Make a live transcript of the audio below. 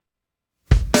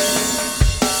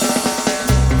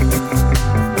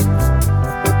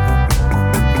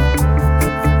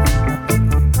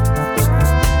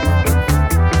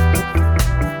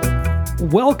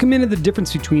Welcome into the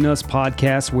Difference Between Us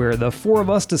podcast, where the four of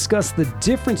us discuss the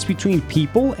difference between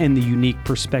people and the unique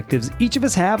perspectives each of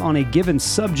us have on a given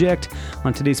subject.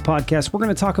 On today's podcast, we're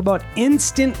going to talk about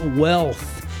instant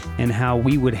wealth and how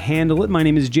we would handle it. My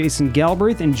name is Jason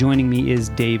Galbraith, and joining me is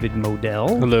David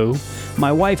Modell. Hello.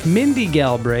 My wife, Mindy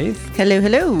Galbraith. Hello,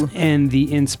 hello. And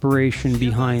the inspiration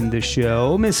behind the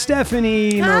show, Miss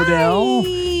Stephanie Modell.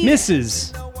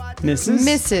 Mrs.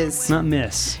 Not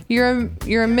Miss. You're a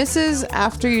Mrs.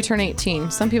 after you turn 18.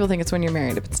 Some people think it's when you're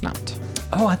married, but it's not.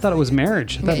 Oh, I thought it was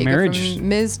marriage. I thought you marriage. go from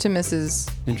Ms. to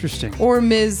Mrs. Interesting. Or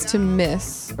Ms. to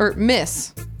Miss. Or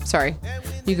Miss. Sorry.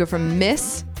 You go from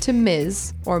Miss to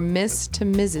Ms. or Miss to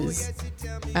Mrs.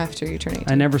 after you turn 18.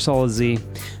 I never saw a Z.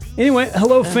 Anyway,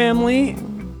 hello, family.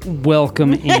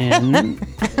 Welcome in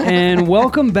and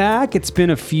welcome back. It's been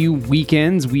a few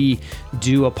weekends. We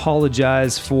do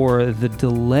apologize for the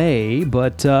delay,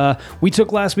 but we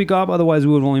took last week off. Otherwise,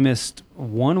 we would have only missed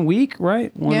 1 week,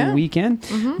 right? One weekend.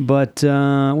 Mm-hmm. But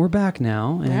we're back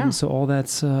now, and so all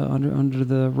that's under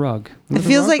the rug. It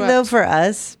feels like, though, for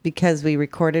us, because we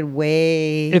recorded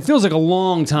way... It feels like a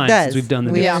long time since we've done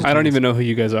the Yeah. I don't even know who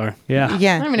you guys are. Yeah. I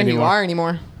don't even know who you are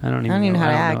anymore. I don't even know how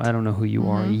to act. I don't know who you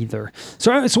are either.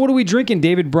 So what are we drinking?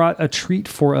 David brought a treat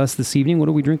for us this evening. What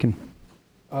are we drinking?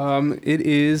 It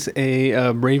is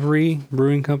a Bravery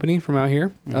Brewing Company from out here,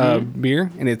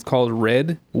 beer, and it's called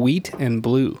Red, Wheat, and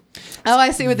Blue. Oh,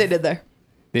 I see what they did there.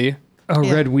 Do you? Oh,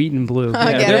 red, wheat, and blue.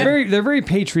 They're very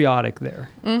patriotic there.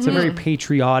 Mm-hmm. It's a very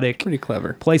patriotic, pretty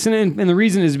clever place, and the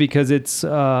reason is because it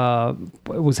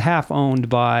was half owned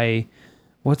by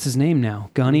what's his name now,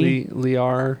 Gunny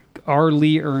R.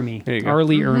 Lee Ermey. There you go. R.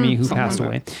 Lee Ermey, who passed like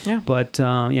away. Yeah. But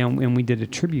and we did a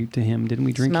tribute to him, didn't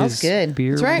we? Drink Smells his good.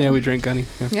 beer. That's right. Yeah, we drank Gunny.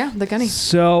 Yeah, the Gunny.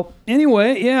 So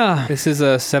anyway, This is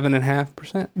a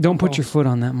 7.5%. Don't put your foot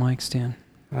on that mic stand.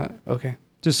 Okay.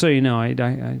 Just so you know,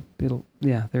 it'll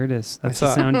there it is. That's the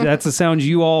saw it. sound. That's the sound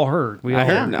you all heard. I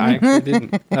heard. I actually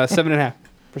didn't. 7.5%.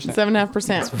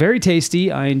 7.5%. Very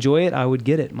tasty. I enjoy it. I would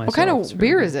get it myself. What kind of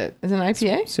beer is it? Is it an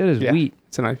IPA? It says wheat.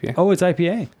 It's an IPA. Oh, it's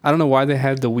IPA. I don't know why they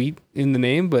had the wheat in the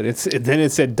name, but then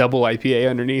it said double IPA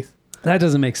underneath. That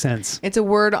doesn't make sense. It's a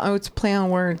word. Oh, it's play on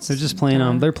words. They're just playing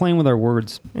on. They're playing with our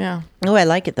words. Yeah. Oh, I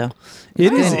like it, though.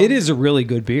 It is a really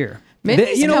good beer.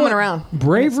 Mindy's coming around.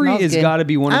 Bravery has got to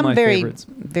be one of my favorites.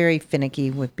 I'm very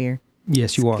finicky with beer.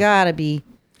 Yes, you are. Gotta be.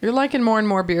 You're liking more and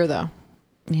more beer, though.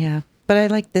 Yeah, but I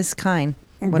like this kind.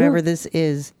 Whatever this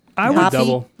is. It's a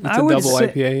double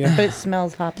IPA, yeah. But it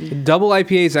smells hoppy. Double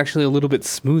IPA is actually a little bit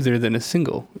smoother than a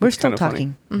single. We're still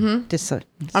talking.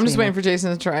 Mm-hmm. I'm just waiting for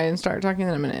Jason to try and start talking,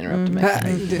 then I'm going to interrupt him.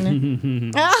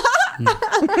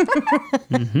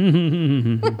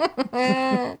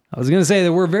 I was going to say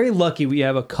that we're very lucky. We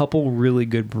have a couple really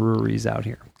good breweries out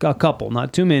here. A couple,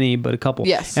 not too many, but a couple.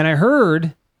 Yes. And I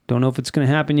heard, don't know if it's going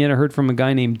to happen yet, I heard from a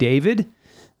guy named David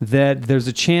that there's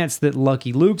a chance that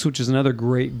Lucky Luke's, which is another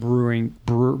great brewing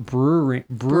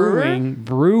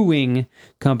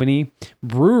company,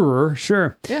 brewer,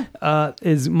 sure,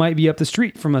 might be up the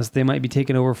street from us. They might be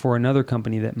taking over for another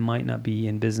company that might not be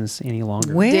in business any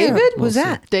longer. Where David was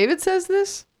that? David says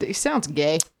this. He sounds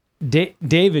gay.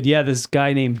 David, yeah, this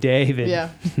guy named David. Yeah.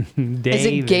 David. Is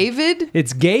it Gavid?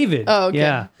 It's Gavid. Oh, okay.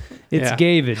 Yeah, it's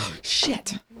Gavid.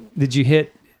 Shit. Did you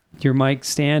hit your mic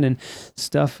stand and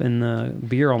stuff, and the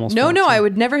beer almost No, I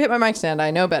would never hit my mic stand. I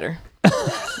know better.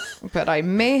 But I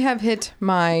may have hit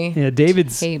my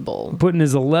David's table. Putting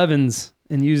his 11s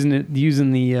and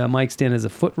using the mic stand as a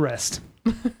footrest.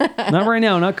 Not right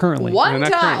now, not currently. One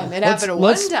time. It happened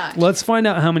one time. Let's find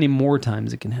out how many more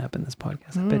times it can happen this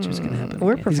podcast. I bet you it's going to happen.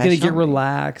 We're again. He's going to get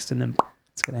relaxed, and then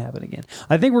it's going to happen again.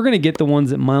 I think we're going to get the ones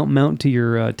that mount to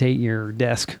your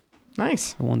desk.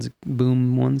 Nice. The ones,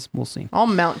 boom ones. We'll see. I'll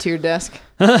mount to your desk.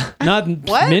 Not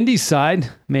what? Mindy's side,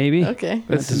 maybe. Okay.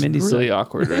 This is really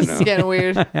awkward right now. It's getting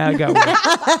weird. I got weird.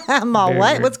 I'm all,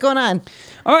 what? Weird. What's going on?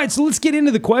 All right, so let's get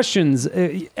into the questions.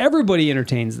 Everybody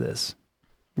entertains this,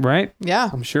 right? Yeah.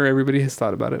 I'm sure everybody has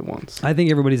thought about it once. I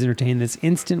think everybody's entertained this.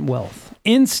 Instant wealth.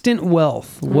 Instant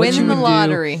wealth. Win the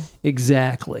lottery.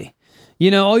 Exactly.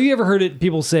 You ever heard it?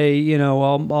 People say,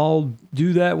 I'll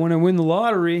do that when I win the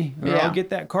lottery, or I'll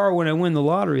get that car when I win the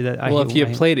lottery. If you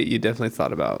played it, you definitely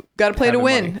thought about. Got to play to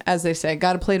win, money. as they say.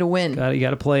 Got to play to win. You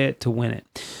got to play it to win it.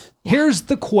 Yeah. Here's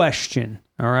the question.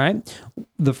 All right,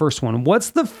 the first one. What's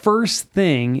the first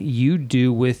thing you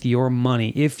do with your money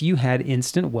if you had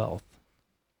instant wealth?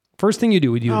 First thing you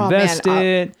do, would you invest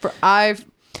it? I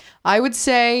would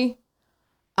say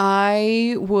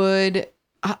I would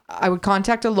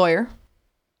contact a lawyer.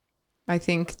 I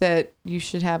think that you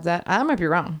should have that. I might be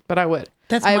wrong, but I would.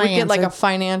 I would get like a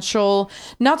financial,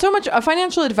 not so much a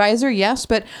financial advisor, yes,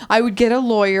 but I would get a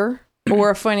lawyer or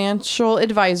a financial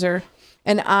advisor,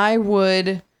 and I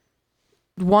would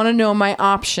want to know my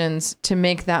options to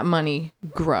make that money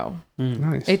grow.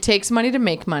 Nice. It takes money to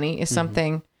make money is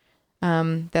something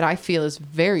that I feel is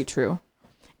very true.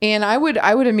 And I would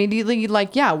immediately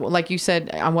like you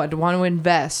said, I would want to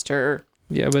invest or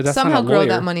but that's somehow not a lawyer.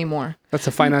 grow that money more. That's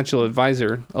a financial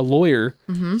advisor. A lawyer,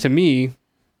 to me,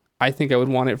 I think I would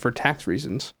want it for tax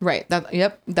reasons. Right.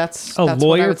 That's A what I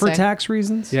lawyer would for say. tax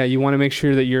reasons? Yeah, you want to make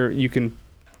sure that you can.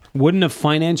 Wouldn't a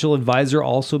financial advisor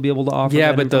also be able to offer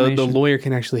Yeah, that but the information? lawyer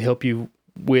can actually help you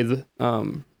with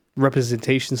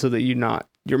representation so that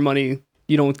your money,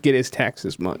 you don't get as taxed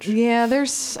as much. Yeah,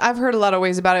 I've heard a lot of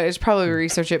ways about it. It's probably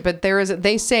research it, but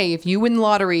they say if you win the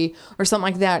lottery or something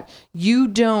like that, you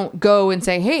don't go and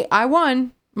say, "Hey, I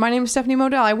won. My name is Stephanie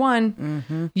Modell. I won."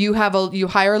 Mm-hmm. You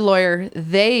hire a lawyer.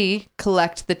 They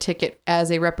collect the ticket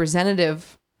as a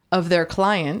representative of their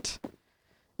client,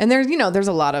 and there's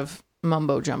a lot of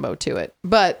mumbo jumbo to it.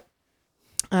 But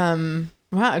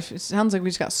wow, it sounds like we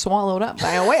just got swallowed up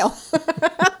by a whale.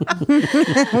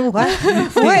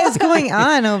 What is going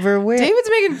on over where? David's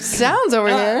making sounds over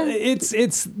here. It's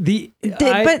the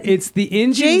but it's the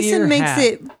engineer Jason makes hat.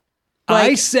 it. I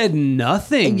like- said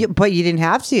nothing. But you didn't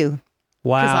have to.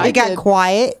 Wow. I It got did.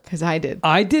 quiet. Because I did.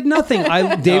 I did nothing.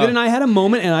 David and I had a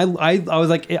moment, and I was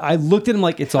like, I looked at him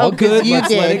like, it's all 'cause good. you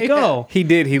Let's let did. it go. He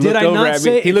did. He Did looked I over not at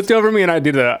say me. it? He looked over at me, and I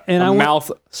did a I went-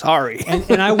 mouth. Sorry.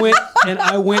 And I went.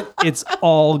 It's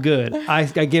all good. I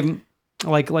gave him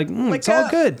it's all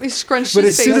good. He scrunched But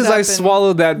his as soon face as up I and-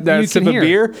 swallowed that You sip can of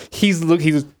hear it. beer, he's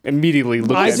immediately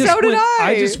looked I at just me. So did went. I.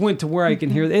 I just went to where I can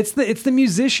hear. It's the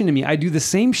musician in me. I do the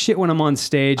same shit when I'm on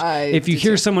stage. If you do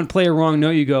hear too. someone play a wrong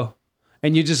note, you go,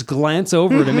 and you just glance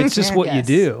over at him. It's just what you Yes.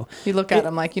 do. You look at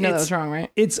him like, that was wrong, right?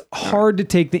 It's hard to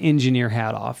take the engineer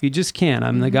hat off. You just can't.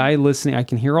 I'm the guy listening. I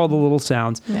can hear all the little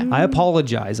sounds. I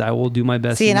apologize. I will do my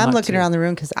best. See, and I'm not looking to. around the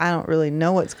room because I don't really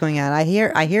know what's going on. I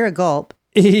hear a gulp.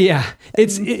 Yeah,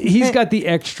 he's got the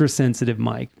extra sensitive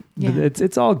mic. But Yeah.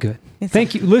 it's all good.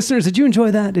 Thank you, listeners. Did you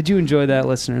enjoy that?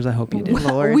 Listeners? I hope you did.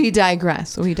 Lord. We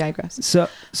digress.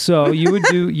 So you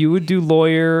would do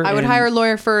lawyer. I would and- hire a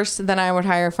lawyer first, then I would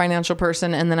hire a financial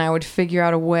person, and then I would figure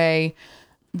out a way,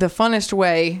 the funnest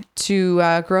way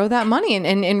to grow that money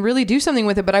and really do something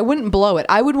with it. But I wouldn't blow it.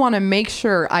 I would want to make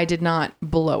sure I did not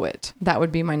blow it. That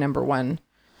would be my number one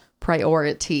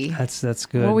priority. That's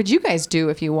good. What would you guys do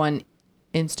if you won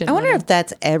instant I wonder money? if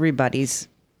that's everybody's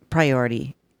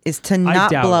priority is to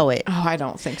not doubt blow it. Oh, I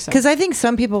don't think so. Because I think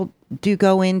some people do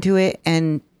go into it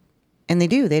and they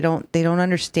do. They don't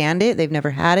understand it. They've never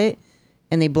had it,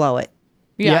 and they blow it.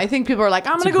 Yeah, Yeah. I think people are like,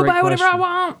 I'm That's going a to go great buy whatever I question.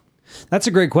 want. That's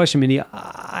a great question, Mindy.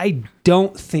 I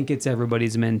don't think it's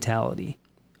everybody's mentality.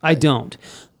 I don't.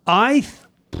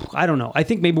 I don't know. I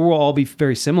think maybe we'll all be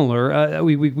very similar.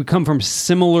 We come from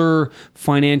similar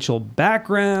financial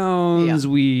backgrounds.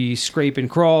 Yeah. We scrape and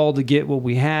crawl to get what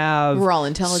we have. We're all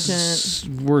intelligent.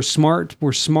 We're smart.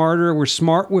 We're smarter. We're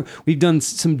smart. We've done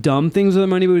some dumb things with our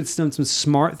money, but we've done some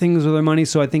smart things with our money.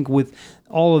 So I think with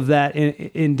all of that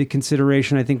into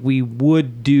consideration, I think we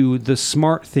would do the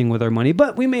smart thing with our money.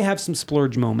 But we may have some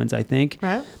splurge moments, I think.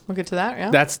 Right? We'll get to that.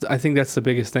 Yeah. I think that's the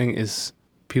biggest thing is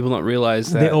people don't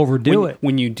realize that They overdo it.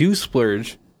 When you do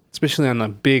splurge, especially on a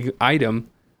big item,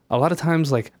 a lot of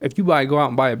times, like if you go out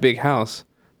and buy a big house,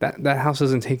 that house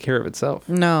doesn't take care of itself.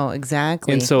 No,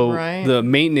 exactly. And so Right. the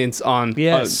maintenance on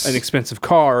Yes. an expensive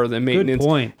car, the maintenance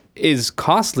point. is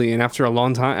costly. And after a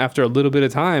little bit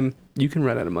of time, you can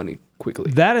run out of money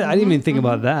quickly. I didn't even think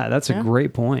about that. That's a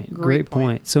great point. Great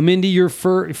point. So, Mindy, you're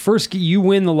first. You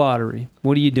win the lottery.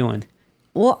 What are you doing?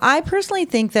 Well, I personally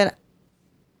think that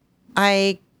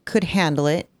I could handle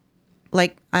it. I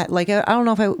don't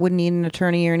know if I would need an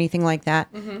attorney or anything like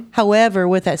that. Mm-hmm. However,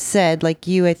 with that said, like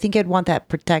you, I think I'd want that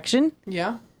protection,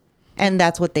 Yeah. and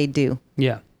that's what they do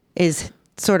Yeah. is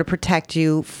sort of protect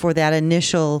you for that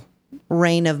initial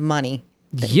rain of money.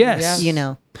 Yes. You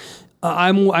know,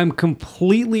 I'm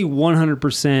completely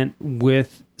 100%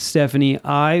 with Stephanie.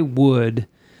 I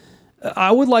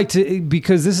would like to,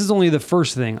 because this is only the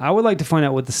first thing. I would like to find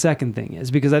out what the second thing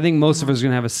is, because I think most of us are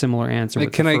going to have a similar answer. Like,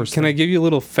 with can the I first can I thing. give you a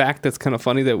little fact that's kind of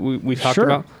funny that we talked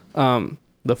Sure. about?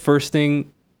 The first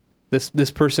thing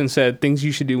this person said, things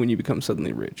you should do when you become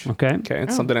suddenly rich. Okay. Okay,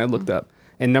 it's something I looked up.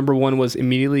 And number 1 was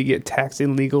immediately get tax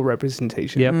and legal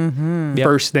representation. Yep. Yep.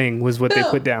 First thing was what they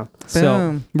put down. So,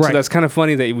 Boom. right. So that's kind of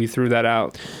funny that we threw that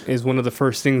out. Is one of the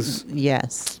first things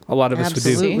Yes. a lot of us would do.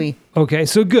 Absolutely. Okay,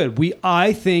 so good.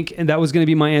 I think, and that was going to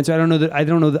be my answer. I don't know.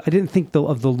 I didn't think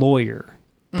of the lawyer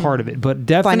part of it, but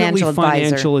definitely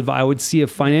Financial advisor. I would see a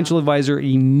financial advisor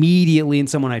immediately and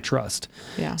someone I trust.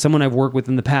 Yeah. Someone I've worked with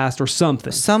in the past or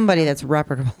something. Somebody that's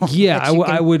reputable. Yeah, that you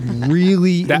I can- would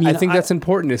really. I think that's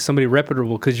important. Is somebody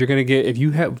reputable, because you're going to get, if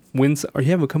you have wins or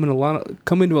you have come into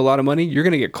a lot of money, you're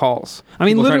going to get calls. I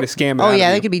mean, People trying to literally- scam. Oh out yeah,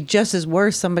 of they you. could be just as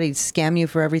worse. Somebody scam you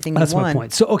for everything That's you won. my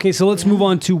point. So, okay, so let's move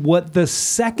on to what the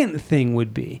second thing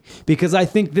would be, because I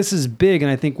think this is big,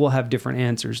 and I think we'll have different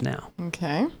answers now.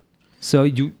 Okay. So,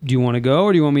 do you want to go,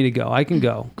 or do you want me to go? I can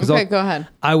go. Okay, go ahead.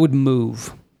 I would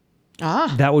move.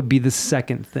 Ah. That would be the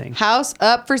second thing. House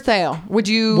up for sale. Would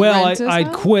you Well, rent this I'd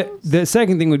house? quit. The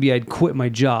second thing would be I'd quit my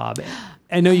job.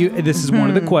 I know you. This is one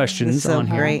of the questions So on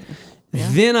here. great.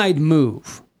 Then I'd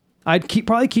move. I'd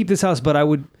probably keep this house, but I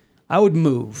would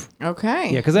move.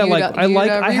 Okay. Yeah, 'cause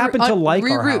I happen to like our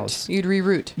reroute. house. You'd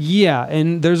reroute. Yeah,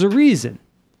 and there's a reason.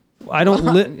 I don't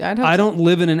live. I'd hope I so. don't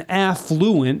live in an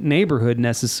affluent neighborhood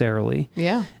necessarily.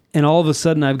 Yeah. And all of a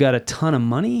sudden, I've got a ton of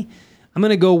money. I'm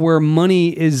going to go where money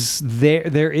is there.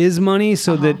 There is money,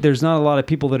 so that there's not a lot of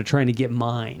people that are trying to get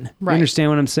mine. Right. You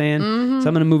understand what I'm saying? So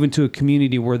I'm going to move into a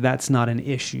community where that's not an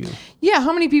issue. Yeah.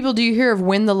 How many people do you hear of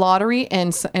win the lottery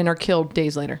and are killed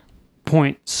days later?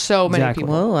 Point. So many Exactly.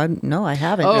 people. Whoa, no, I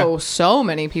haven't. Oh, so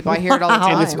many people. I hear it all the Wow.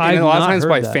 time. And I've a lot of not times heard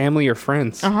by that. family or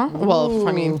friends. Uh-huh. Well,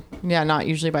 I mean, yeah, not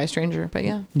usually by a stranger, but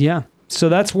yeah. Yeah. So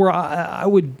that's where I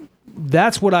would.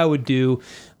 That's what I would do.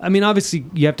 I mean, obviously,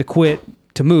 you have to quit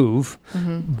to move,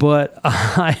 but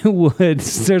I would.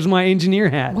 There's my engineer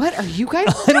hat. What are you guys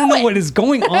I don't know doing? what is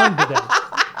going on today.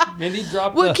 Mindy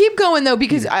dropped Well, the- keep going though,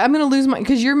 because I'm going to lose my.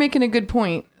 Because you're making a good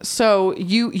point. So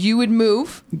you would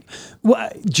move. Well,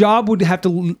 job would have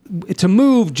to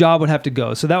move. Job would have to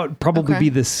go. So that would probably Okay. be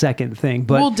the second thing.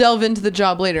 But We'll delve into the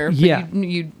job later. But Yeah.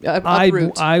 you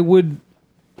uproot.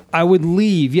 I would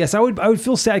leave. Yes, I would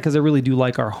feel sad because I really do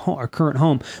like our current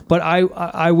home. But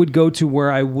I would go to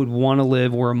where I would want to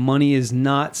live, where money is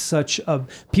not such a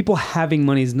people having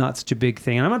money is not such a big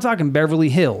thing. And I'm not talking Beverly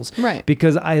Hills, Right.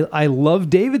 Because I love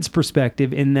David's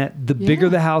perspective in that the bigger Yeah.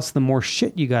 the house, the more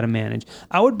shit you got to manage.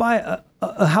 I would buy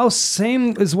a house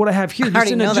same as what I have here,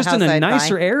 already know the just in house a I'd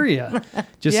nicer buy. area,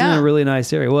 just in Yeah. a really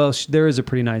nice area. Well, there is a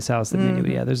pretty nice house that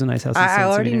Mindy. Yeah, there's a nice house. In I San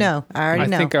already Antonio. know. I already I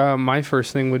know. think my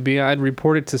first thing would be I'd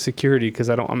report it to security, because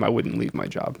I wouldn't leave my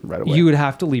job right away. You would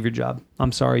have to leave your job.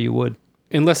 I'm sorry, you would.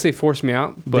 Unless they force me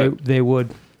out. But They would.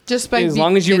 Just by as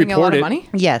long as you getting a lot report of it. money.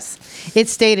 Yes,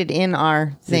 it's stated in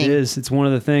our thing. It is. It's one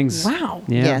of the things. Wow.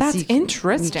 Yeah. Yes, That's you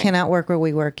interesting. cannot work where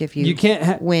we work if you You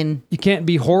can't win. You can't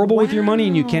be horrible with your money,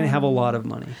 and you can't have a lot of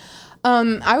money.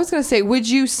 I was going to say, would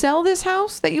you sell this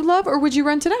house that you love, or would you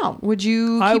rent it out? Would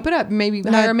you keep it up? Maybe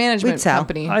hire a management we'd sell.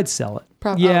 company. I'd sell it.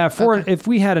 Oh, okay. If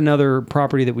we had another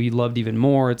property that we loved even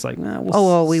more, it's like, nah, we'll Oh,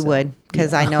 well, we sell. would,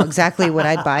 because I know exactly what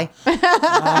I'd buy.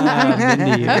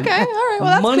 Mindy, Okay, all right. Well,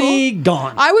 that's money cool.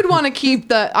 gone. I would want to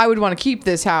keep I would want to keep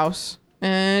this house.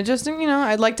 Just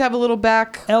I'd like to have a little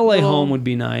back. LA little, home would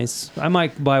be nice. I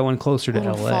might buy one closer to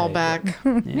little LA. fall back.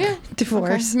 Yeah.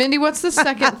 Divorce. Okay. Mindy, what's the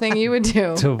second thing you would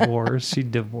do? Divorce.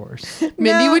 She'd divorce.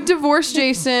 Mindy No. would divorce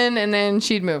Jason, and then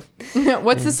she'd move.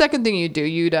 What's the second thing you'd do?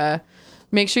 You'd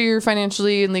make sure you're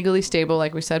financially and legally stable,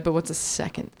 like we said. But what's the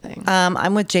second thing?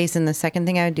 I'm with Jason. The second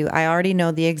thing I would do, I already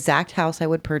know the exact house I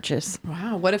would purchase.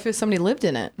 Wow. What if somebody lived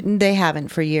in it? They haven't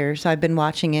for years. I've been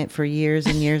watching it for years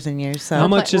and years and years. So, How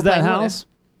much is we're that playing what house?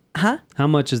 huh? How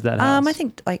much is that house? I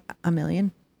think like $1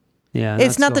 million. Yeah.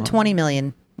 It's not the so- 20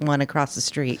 million one across the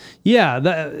street. Yeah,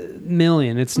 that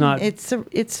million. It's not. It's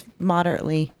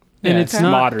moderately. and Yeah, it's okay.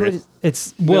 not Moderate.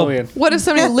 It's well. Million. What if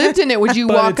somebody lived in it? Would you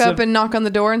But walk it's up a- and knock on the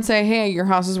door and say, "Hey, your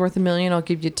house is worth $1 million. I'll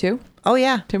give you $2 Oh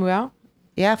yeah, to move out"?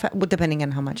 yeah. Well, depending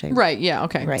on how much I. Right. Yeah.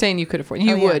 Okay. Right. Saying you could afford.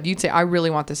 You Oh, yeah. would. You'd say, "I really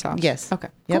want this house." Yes. Okay.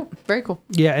 Yep. Cool. Very cool.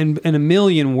 Yeah, and $1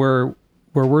 million where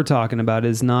we're talking about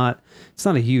is not. It's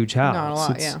not a huge house. Not a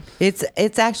lot. It's, Yeah.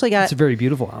 It's actually got It's a very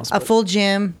beautiful house. a but full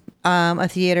gym, a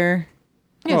theater.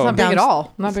 Yeah. It's not big at Down-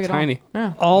 all. Not big at tiny. all.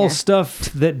 Yeah. all Yeah. stuff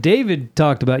that David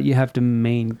talked about, you have to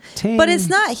maintain. But it's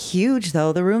not huge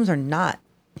though. The rooms are not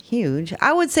huge.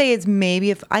 I would say it's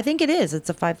maybe I think it is. It's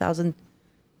a 5,000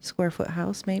 square foot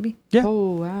house, maybe. Yeah.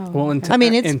 Oh wow. Well, I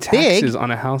mean, it's and big. taxes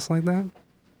on a house like that,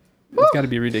 it's got to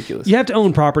be ridiculous. You have to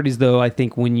own properties, though, I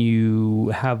think, when you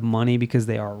have money because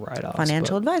they are write-offs.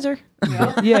 Financial advisor.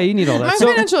 but- yeah, you need all My that. So,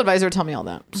 financial advisor would tell me all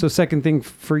that. so second thing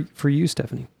for you,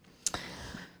 Stephanie.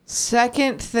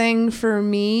 Second thing for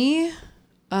me,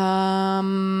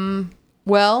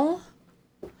 Well,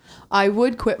 I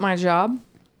would quit my job.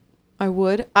 I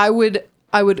would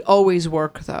always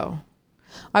work though.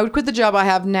 I would quit the job I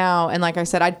have now, and like I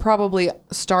said, I'd probably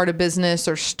start a business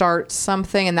or start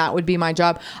something, and that would be my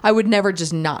job. I would never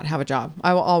just not have a job.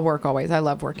 I'll work always. I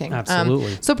love working.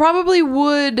 Absolutely. So probably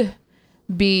would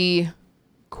be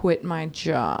quit my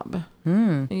job.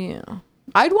 Yeah.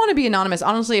 I'd want to be anonymous.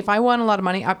 Honestly, if I won a lot of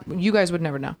money, you guys would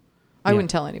never know. I wouldn't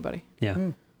tell anybody.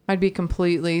 Yeah. I'd be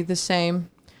completely the same.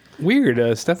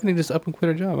 Weird. Stephanie just up and quit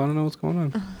her job. I don't know what's going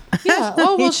on. Yeah.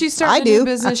 Oh, well, she's starting I a new do.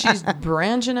 business. She's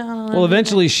branching out. Well,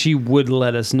 eventually she would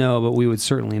let us know, but we would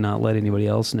certainly not let anybody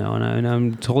else know, and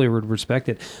I'm totally would respect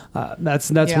it. That's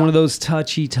one of those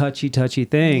touchy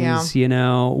things. Yeah. You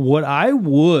know what I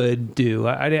would do?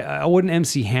 I wouldn't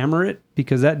MC Hammer it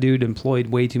because that dude employed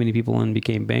way too many people and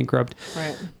became bankrupt.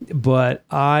 Right. But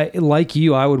I, like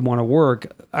you, I would want to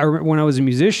work. When I was a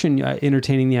musician,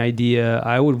 entertaining the idea,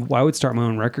 I would start my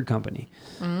own record company.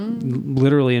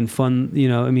 Literally and fun, you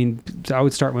know. I mean, I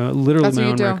would start my own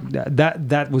record.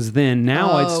 That was then.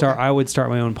 Now I would start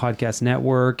my own podcast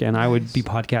network, and I would be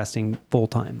podcasting full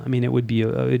time. I mean, it would be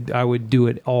I would do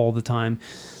it all the time.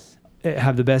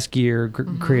 Have the best gear,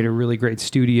 create a really great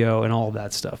studio, and all of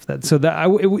that stuff. It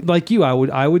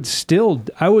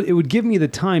would give me the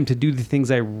time to do the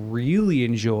things I really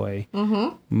enjoy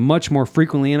much more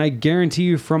frequently, and I guarantee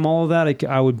you, from all of that,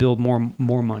 I would build more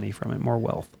money from it, more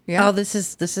wealth. Yeah. Oh, this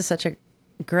is such a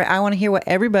great. I want to hear what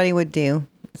everybody would do.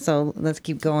 So let's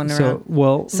keep going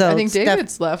around. So I think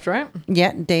David's left, right?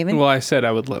 Yeah, David. Well, I said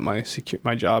I would let my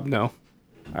job know.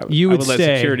 I would let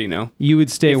stay. security know. You would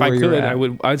stay If where I you're could, at. I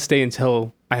would stay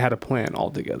until I had a plan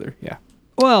altogether. Yeah.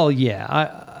 Well, yeah.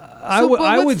 I would.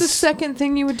 What's the second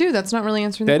thing you would do? That's not really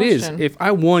answering the That is, question. if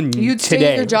I won You'd today, stay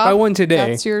at your job. if I won today,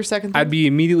 That's your second thing. I'd be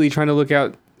immediately trying to look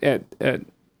out at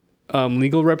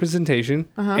legal representation,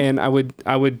 and I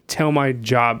would tell my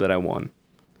job that I won.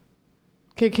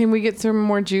 Okay, can we get some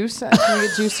more juice? Can we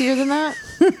get juicier than that?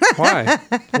 Why?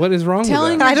 What is wrong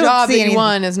Telling with I your don't job see that you anything.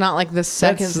 won is not like the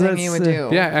second thing you would do.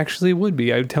 Yeah, actually, it would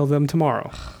be. I would tell them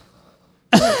tomorrow.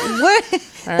 What?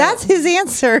 That's his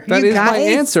answer. That you is guys. my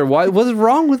answer. What's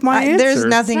wrong with my answer? There's It's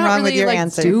nothing not wrong really with your like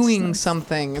answer. doing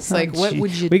something. It's like, what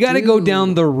would you do? We got to go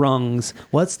down the rungs.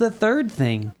 What's the third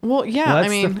thing? Well, yeah, What's I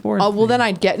the mean, fourth well, thing? then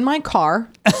I'd get in my car.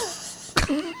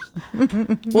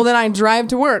 Well, then I'd drive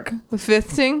to work. The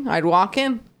fifth thing, I'd walk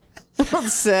in.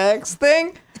 Sixth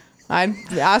thing, I'd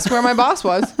ask where my boss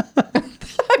was.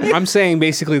 I'm saying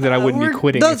basically that I wouldn't be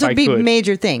quitting Those if I would be could.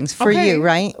 major things for you,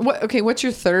 right? What's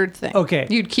your third thing? Okay.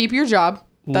 You'd keep your job.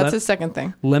 That's Let- the second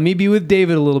thing. Let me be with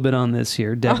David a little bit on this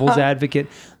here. Devil's advocate.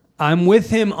 I'm with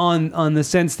him on the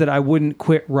sense that I wouldn't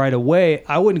quit right away.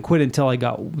 I wouldn't quit until I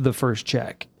got the first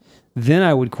check. Then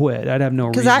I would quit. I'd have no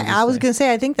reason. Because I to was stay. going to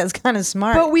say, I think that's kind of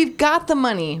smart. But we've got the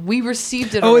money. We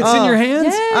received it. Oh, it's in already. your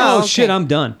hands? Yes. Oh, Okay. shit, I'm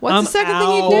done. What's I'm the second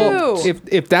thing out. you do?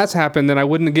 If that's happened, then I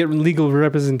wouldn't get legal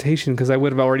representation because I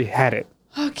would have already had it.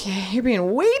 Okay, you're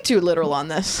being way too literal on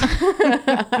this.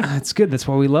 That's good. That's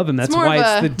why we love him. That's more why of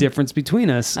it's a- the difference between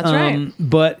us. That's right.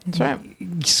 But That's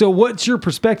right. so what's your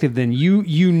perspective then?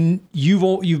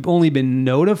 You've only been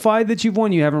notified that you've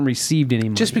won. You haven't received any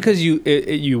money. Just because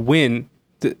you win,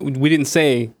 we didn't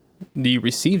say that you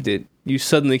received it. You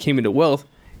suddenly came into wealth.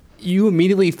 You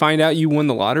immediately find out you won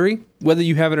the lottery. Whether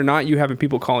you have it or not, you have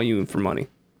people calling you for money.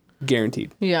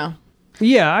 Guaranteed. Yeah.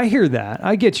 Yeah, I hear that.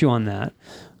 I get you on that.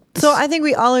 So I think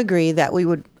we all agree that we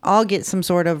would all get some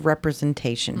sort of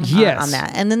representation Yes. on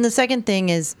that. And then the second thing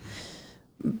is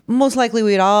most likely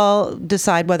we'd all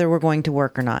decide whether we're going to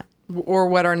work or not. Or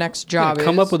what our next job is.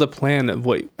 Come up with a plan of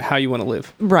how you want to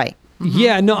live. Right.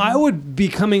 Yeah, no, I would be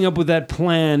coming up with that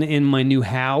plan in my new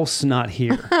house, not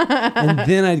here. And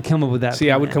then I'd come up with that See,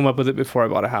 plan. I would come up with it before I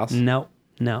bought a house. No.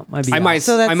 I'd be I out. might.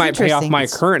 So that's I might pay off interesting. my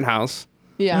current house.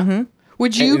 Yeah.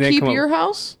 Would you And then keep come up- your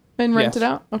house and rent Yes. it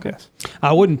out? Okay. Yes.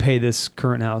 I wouldn't pay this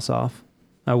current house off.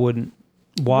 I wouldn't.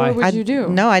 Why? What would I'd- you do?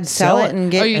 No, I'd sell it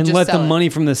and get. Oh, you and just let the sell it. money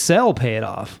from the sale pay it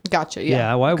off. Gotcha.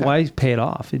 Yeah, Yeah. why pay it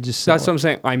off? It just sell That's it. what I'm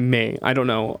saying. I may. I don't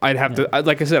know. I'd have to.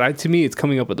 Like I said, to me, it's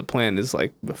coming up with a plan is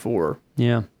like before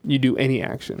Yeah. you do any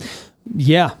action.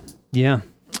 Yeah.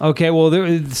 Okay, well,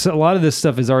 a lot of this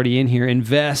stuff is already in here.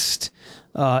 Invest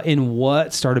in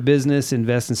what? Start a business,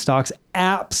 invest in stocks.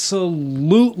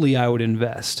 Absolutely, I would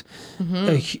invest.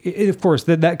 Of course,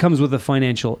 that comes with a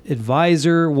financial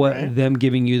advisor, them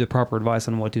giving you the proper advice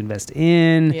on what to invest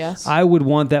in. Yes. I would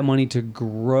want that money to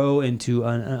grow into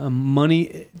a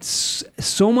money,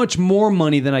 so much more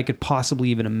money than I could possibly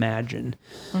even imagine.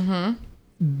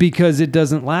 Because it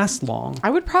doesn't last long.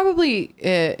 I would probably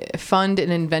fund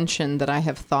an invention that I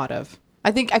have thought of.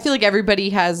 I feel like everybody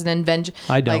has an invention.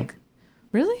 I don't. Like,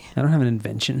 really? I don't have an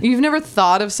invention. You've never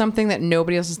thought of something that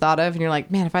nobody else has thought of, and you're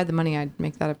like, man, if I had the money, I'd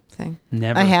make that a thing.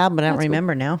 Never. I have, but I don't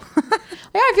remember now.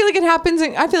 Yeah, I feel like it happens.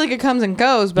 I feel like it comes and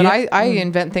goes, but Yeah. I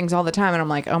invent things all the time, and I'm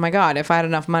like, oh my God, if I had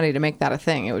enough money to make that a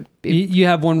thing, it would be. You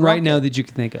have one right rocket. now that you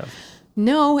can think of.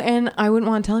 No, and I wouldn't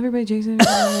want to tell everybody, Jason,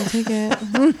 I'm going to take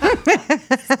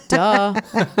it. Duh.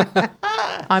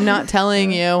 I'm not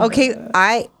telling you. Okay,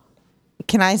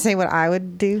 can I say what I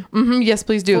would do? Yes,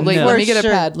 please do. Like, no. let me get For a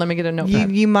sure. pad. Let me get a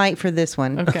notepad. You might for this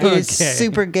one. Okay. It is Okay.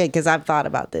 super good because I've thought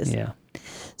about this. Yeah.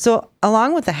 So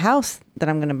along with the house that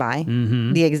I'm going to buy,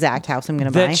 the exact house I'm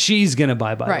going to buy. That she's going to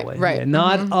buy, by Right, the way. right. Yeah,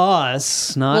 not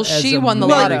us. Not Well, as she a won the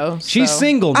married- lotto, She's so-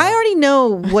 single now. I already know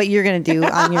what you're going to do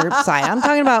on your side. I'm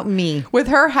talking about me. With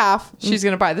her half, she's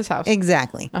going to buy this house.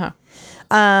 Exactly.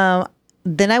 Uh-huh.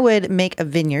 Then I would make a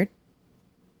vineyard,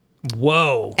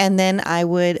 Whoa. and then I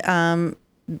would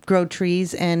grow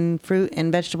trees and fruit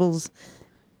and vegetables.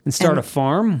 And start and- a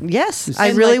farm? Yes, I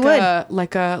And really like would.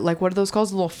 like what are those called?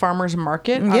 A little farmer's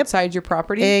market Yep. outside your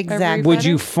property. every Exactly. Would Friday?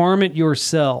 you farm it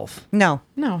yourself? No.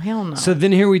 No, hell no. So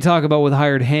then here we talk about with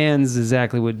hired hands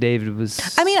exactly what David was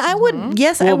I mean, I would,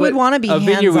 yes, I Well, would but want to be a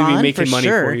vineyard would be hands-on making for money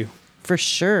sure. for you. For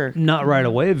sure. not right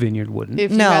away. A vineyard wouldn't.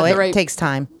 if you No, had the it right, takes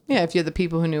time. yeah, if you had the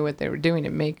people who knew what they were doing to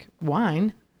make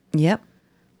wine, Yep.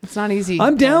 it's not easy.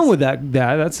 I'm down guys. with that.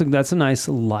 That's a nice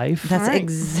life. That's All right.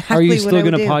 exactly Are you what still I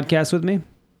would going to do. podcast with me?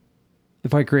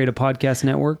 If I create a podcast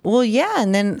network? Well, yeah,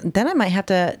 and then I might have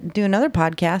to do another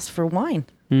podcast for wine.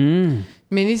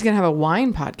 Mindy's gonna have a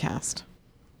wine podcast.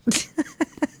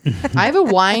 I have a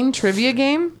wine trivia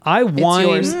game. I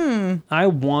yours. whine. I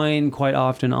whine quite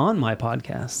often on my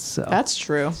podcasts. So That's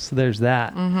true. so there's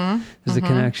that. There's a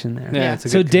connection there. Yeah, it's a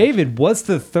So good David, what's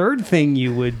the third thing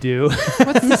you would do?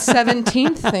 What's the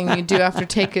 17th thing you do after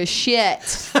take a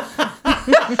shit?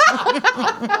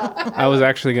 I was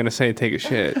actually gonna say take a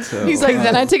shit. So He's like,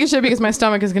 then I take a shit because my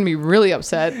stomach is gonna be really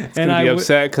upset. I'm gonna be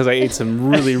upset because I ate some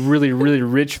really, really, really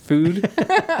rich food.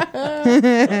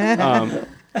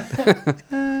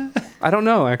 I don't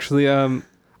know. Actually,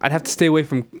 I'd have to stay away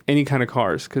from any kind of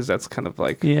cars because that's kind of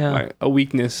like a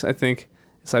weakness. I think.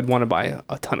 So I'd want to buy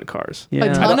a ton of cars. Yeah.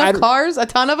 A ton of cars? A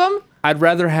ton of them? I'd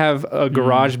rather have a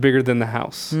garage bigger than the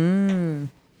house.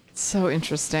 So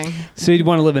interesting. So you'd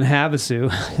want to live in Havasu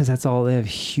because that's all they have.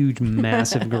 Huge,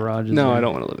 massive garages. No, there. I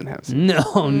don't want to live in Havasu.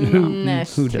 No,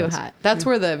 That's who too does? hot. That's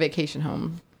where the vacation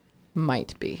home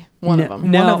might be. One of them.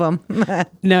 Now, One of them.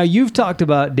 Now you've talked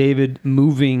about David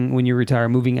moving when you retire,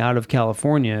 moving out of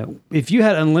California. If you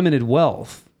had unlimited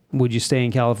wealth, would you stay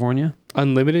in California?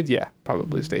 Unlimited? Yeah,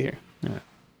 probably stay here.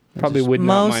 Probably would not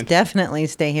Most mind. definitely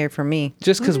stay here for me.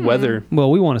 Just because weather.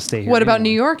 Well, we want to stay here. What about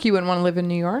anyway. New York? You wouldn't want to live in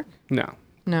New York? No.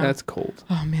 No. That's cold.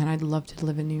 Oh man, I'd love to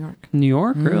live in New York. New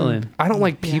York, really? I don't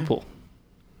like Yeah. people.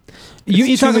 You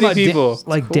It's too talk many about people.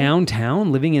 like Cool.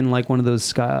 downtown, living in like one of those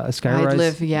skyrise. I'd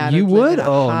live, yeah. I'd you live would? in a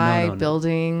Oh high no.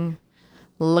 building,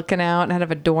 looking out, and I'd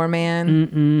have a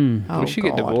doorman. Oh, we should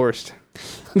get God. divorced.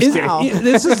 Is, Wow.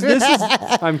 this is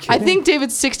I'm I kidding. think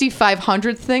David's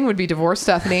 6,500th thing would be divorce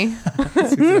Stephanie. no,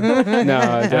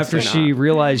 after definitely she not.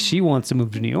 realized she wants to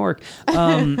move to New York.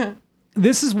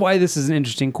 This is why this is an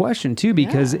interesting question too,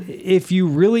 because if you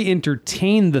really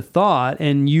entertain the thought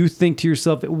and you think to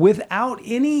yourself, without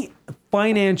any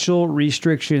financial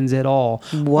restrictions at all,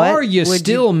 What are you would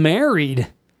still married?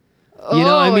 You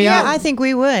know, I Oh, mean, Yeah, I think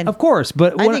we would. of course,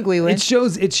 but I think we would. It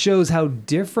shows how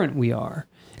different we are.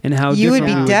 And how You would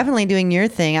different be we definitely doing your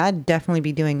thing. I'd definitely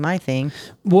be doing my thing.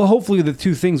 Well, hopefully the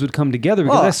two things would come together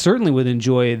because Well- I certainly would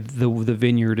enjoy the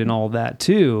vineyard and all that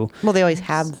too. Well, they always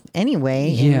have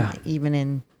anyway. Yeah. Even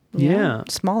in Yeah.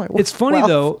 smaller. It's funny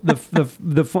wealth.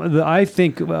 though. I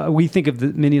think we think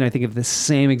of Minnie and I think of the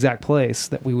same exact place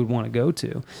that we would want to go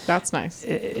to. That's nice.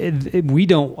 We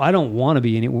don't. I don't want to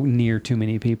be near too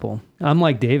many people. I'm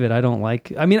like David. I don't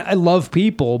like. I mean, I love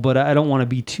people, but I don't want to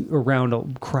be too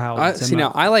around crowds. See,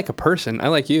 now I like a person. I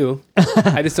like you.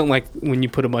 I just don't like when you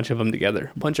put a bunch of them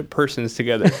together, a bunch of persons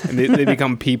together, and they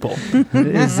become people.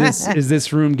 is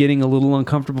this room getting a little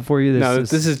uncomfortable for you?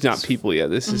 This is not people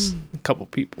yet. This is a couple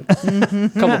people,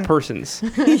 a couple persons.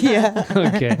 Yeah.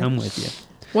 Okay. I'm with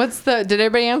you. Did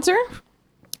everybody answer?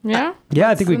 Yeah?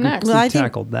 Yeah, I think we the next? we Well, I think,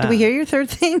 tackled that. Did we hear your third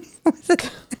thing?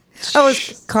 Oh,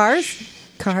 it's cars.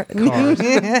 Buy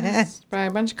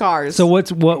a bunch of cars. So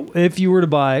what if you were to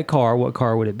buy a car? What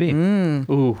car would it be?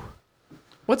 Ooh,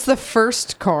 What's the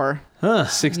first car?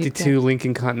 62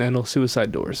 Lincoln Continental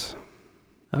suicide doors.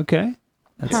 Okay,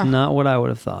 that's not what I would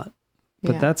have thought,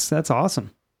 but Yeah. that's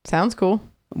awesome. Sounds cool.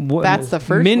 What, That's the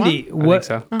first Mindy, one? I what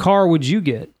think so. car would you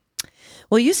get?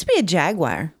 Well, it used to be a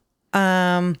Jaguar.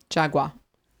 Jaguar.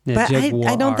 Yeah, But I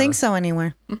Jaguar. don't think so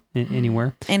anywhere.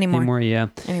 Anywhere. Anymore. Yeah.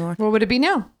 Anymore. What would it be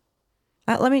now?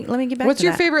 Let me get back What's to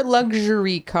your that. favorite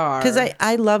luxury car? Because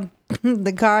I love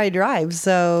the car I drive.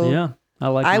 So Yeah. I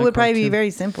like I my would car, probably be too.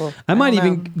 very simple. I might don't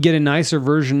even get a nicer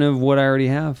version of what I already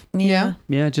have. know. Yeah.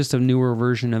 Yeah, just a newer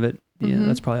version of it. Yeah, Mm-hmm.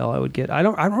 that's probably all I would get. I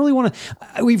don't really want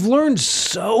to. We've learned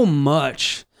so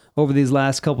much over these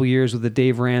last couple of years with the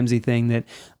Dave Ramsey thing that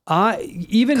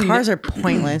Cars are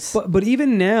pointless. But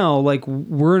even now, like,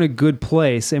 we're in a good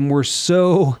place and we're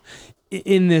so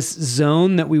in this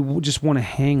zone that we just want to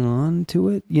hang on to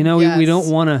it. You know, we Yes. don't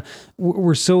want to.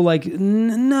 We're so like,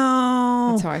 no.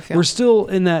 That's how I feel. We're still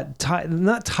in that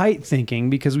not tight thinking,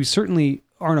 because we certainly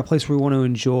are in a place where we want to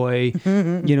enjoy,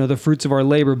 the fruits of our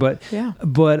labor. But Yeah.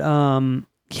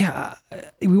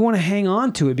 we want to hang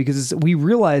on to it because we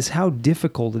realize how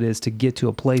difficult it is to get to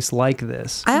a place like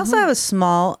this. I also have a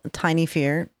small, tiny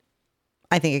fear.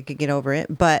 I think I could get over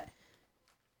it, but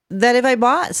that if I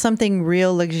bought something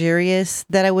real luxurious,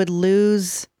 that I would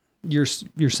lose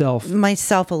Yourself.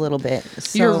 myself a little bit.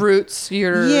 So, your roots,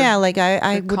 your yeah, like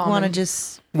I your would want to common-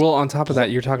 just. Well, on top of that,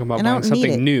 you're talking about And I buying don't need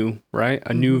something it. new, right?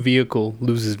 A new vehicle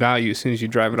loses value as soon as you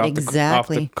drive it off the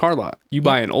Exactly. car lot. You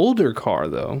buy an older car,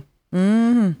 though,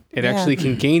 it actually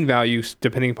can gain value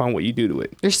depending upon what you do to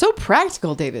it. You're so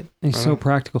practical, David. It's so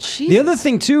practical. The Jesus. other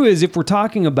thing too is if we're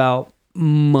talking about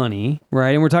money, right?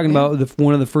 And we're talking about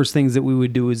one of the first things that we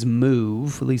would do is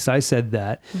move. At least I said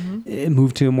that.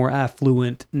 Move to a more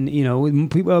affluent,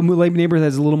 people, like neighborhood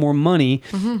has a little more money.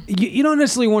 You don't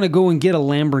necessarily want to go and get a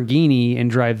Lamborghini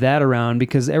and drive that around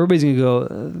because everybody's gonna go,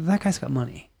 that guy's got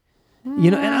money.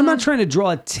 And I'm not trying to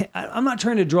draw. I'm not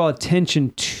trying to draw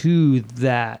attention to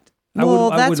that.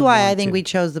 Well, that's wouldn't why I want think to. we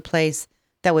chose the place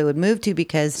that we would move to,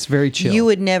 because It's very chill. you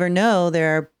would never know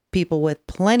there are people with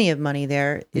plenty of money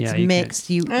there. It's Yeah, you mixed.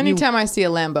 Anytime I see a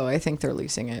Lambo, I think they're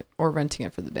leasing it or renting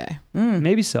it for the day.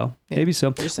 Maybe so. Maybe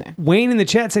so. You're saying. Wayne in the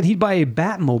chat said he'd buy a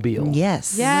Batmobile.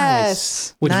 Yes.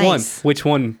 Yes. Which Nice. one? Which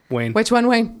one, Wayne? Which one,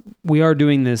 Wayne? We are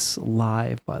doing this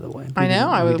live, by the way. I know.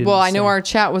 I know our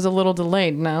chat was a little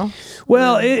delayed. No.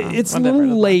 Well, it's a whatever,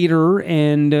 little that's later,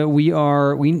 and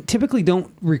we typically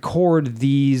don't record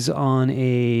these on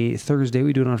a Thursday.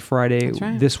 We do it on a Friday. That's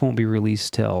right. This won't be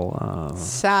released till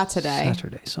Saturday.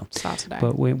 Saturday.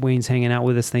 But Wayne's hanging out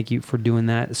with us. Thank you for doing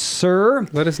that, sir.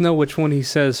 Let us know which one he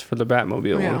says for the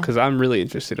Batmobile Yeah. one, because I'm really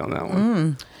interested on that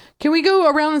one. Can we go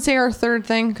around and say our third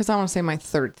thing? Because I want to say my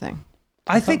third thing.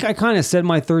 I think I kind of said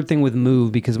my third thing with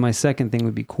move because my second thing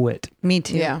would be quit. Me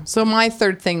too. Yeah. So my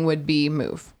third thing would be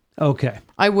move. Okay.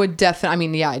 I would definitely. I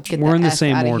mean, yeah, I'd get We're in the F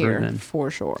same outta order here then.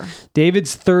 for sure.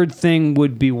 David's third thing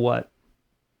would be what?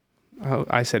 Oh,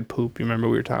 I said poop. You remember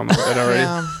we were talking about that already?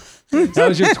 Yeah. That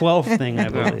was your 12th thing, I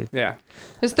believe. Yeah.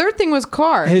 His third thing was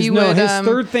car. His He would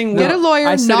third thing get a was lawyer.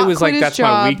 I said not it was quit like his that's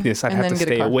job, my weakness. I'd and have then to get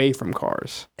a stay car. away from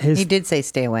cars. He did say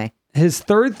stay away. His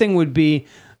third thing would be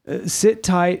sit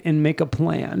tight and make a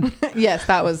plan. Yes,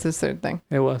 that was his third thing.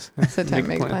 It was. Sit tight,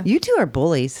 make a plan. You two are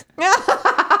bullies.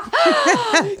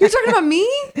 You're talking about me,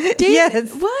 Dave?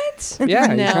 Yes. What? Yeah,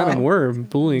 No. you kind of were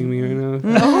bullying me right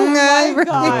now. Oh my Go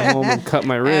god. home and cut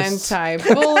my wrists.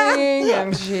 Anti-bullying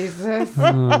and Jesus.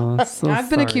 Oh, so I've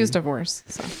been sorry. accused of worse.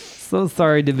 So. So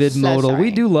sorry, David So Modal. We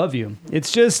sorry. do love you.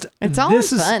 It's just It's all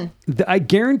this in is fun. I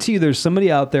guarantee you, there's somebody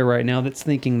out there right now that's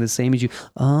thinking the same as you.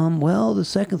 Well, the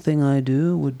second thing I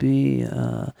do would be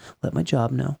let my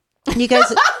job know. You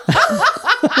guys,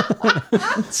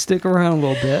 Stick around a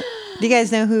little bit. do you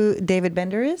guys know who David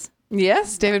Bender is?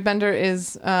 Yes, David Bender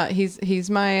is he's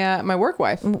my my work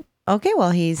wife. Okay, well,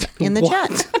 he's in the What?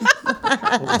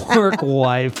 chat. Work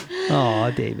wife.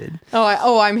 Oh, David.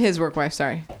 I'm his work wife.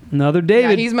 Sorry. Another Yeah,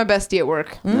 David. he's my bestie at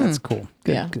work. That's cool.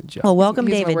 Good, Yeah. good job. Well, welcome,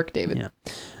 He's my David. work David. Yeah.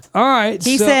 All right.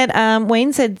 He so- said,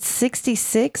 Wayne said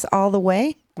 66 all the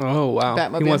way. Oh, wow.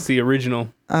 Batmobile. He wants the original.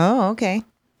 Oh, okay.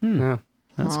 Yeah.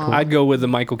 that's cool. I'd go with the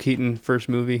Michael Keaton first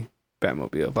movie,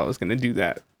 Batmobile, if I was going to do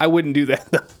that. I wouldn't do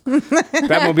that, though.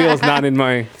 Batmobile is not in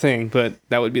my thing, but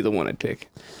that would be the one I'd pick.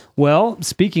 Well,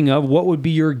 speaking of, what would be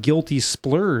your guilty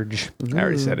splurge? I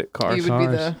already said it. Cars. He would be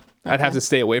the I'd have to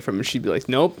stay away from it. She'd be like,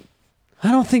 nope.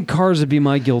 I don't think cars would be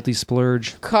my guilty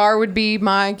splurge. car would be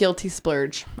my guilty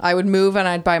splurge. I would move and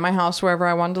I'd buy my house wherever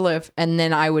I wanted to live, and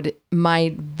then I would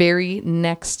my very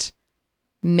next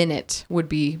minute would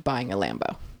be buying a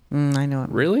Lambo. I know it.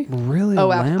 Really? Really?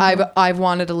 Oh, a Lambo? I've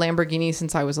wanted a Lamborghini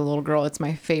since I was a little girl. It's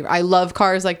my favorite. I love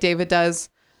cars like David does.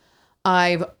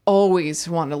 I've always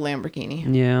wanted a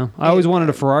Lamborghini. Yeah. I always wanted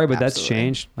a Ferrari, but that's Absolutely.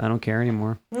 changed. I don't care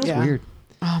anymore. It's Yeah. weird.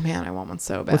 Oh man, I want one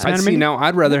so bad. What's I'd matter, see Mindy? now.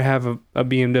 I'd rather have a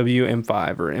BMW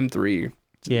M5 or M3.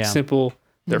 Yeah. Simple.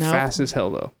 They're Nope. fast as hell,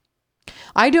 though.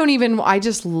 I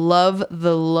just love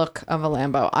the look of a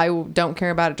Lambo. I don't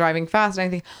care about it driving fast or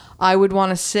anything. I would want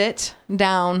to sit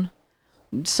down,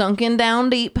 sunken down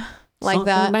deep like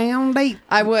that. Down deep.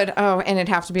 I would. Oh, and it'd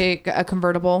have to be a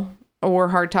convertible or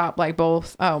hardtop, like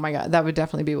both. Oh my God. That would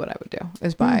definitely be what I would do,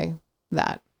 is buy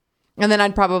that. And then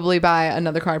I'd probably buy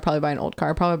another car. I'd probably buy an old car.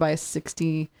 I'd probably buy a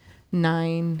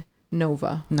 69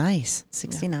 Nova. Nice.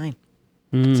 69.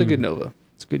 It's a good Nova.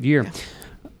 It's a good year.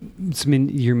 It's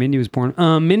year Mindy was born.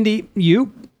 Mindy,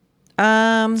 you?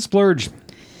 Splurge.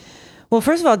 Well,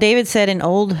 first of all, David said an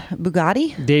old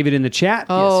Bugatti. David in the chat.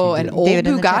 Oh, yes, an you did. old David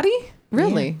in the chat. Bugatti?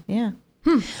 Really? Yeah.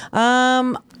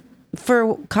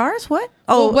 For cars, what?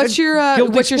 Oh, Oh, what's your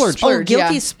guilty splurge? splurge. Oh,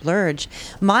 guilty Yeah. splurge.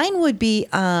 Mine would be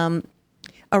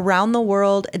around the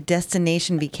world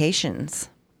destination vacations.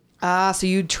 Ah, so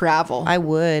you'd travel. I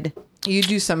would. You'd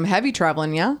do some heavy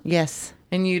traveling, yeah? Yes.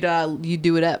 And you'd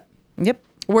do it up. Yep.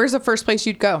 Where's the first place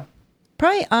you'd go?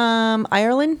 Probably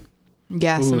Ireland.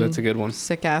 Yeah, Ooh, some that's a good one.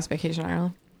 sick ass vacation in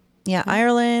Ireland. Yeah,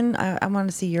 Ireland. I want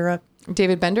to see Europe.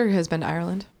 David Bender has been to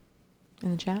Ireland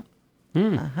in the chat.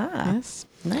 Aha. Yes.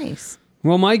 Nice.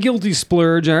 Well, my guilty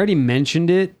splurge, I already mentioned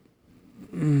it,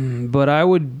 but I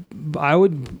would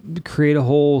create a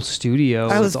whole studio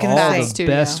I was with gonna all say. the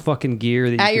Studio. best fucking gear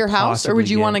that you At could your house, or would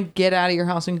you want to to? get out of your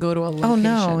house and go to a location? Oh,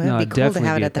 no. It'd No, be I'd cool to definitely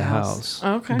have be it at the house.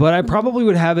 Okay. But I probably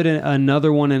would have it in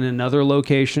another one in another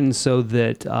location so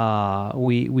that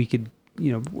we could,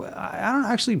 you know, I don't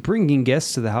actually bringing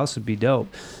guests to the house would be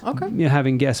dope. Okay. You know,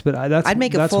 having guests, but I'd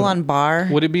make a that's what- full-on bar.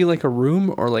 Would it be like a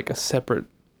room or like a separate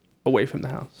away from the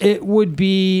house? It would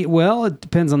be, well, it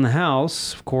depends on the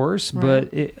house, of course,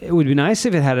 but it would be nice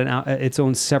if it had its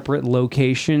own separate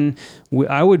location.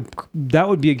 That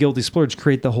would be a guilty splurge,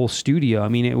 create the whole studio. I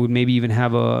mean, it would maybe even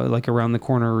have like around the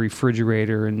corner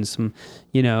refrigerator and some,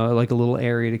 you know, like a little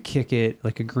area to kick it,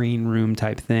 like a green room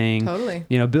type thing. Totally.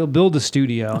 You know, build a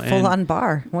studio. A full-on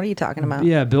bar. What are you talking about?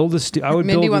 Yeah, build a studio. I would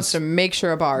Mindy build wants to make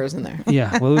sure a bar is in there.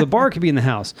 Yeah, well, the bar could be in the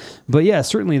house, but yeah,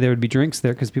 certainly there would be drinks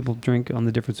there because people drink on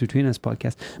the Difference Between Us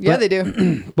podcast. Yeah, But- they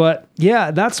do. But yeah,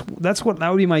 that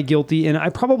would be my guilty, and I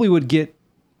probably would get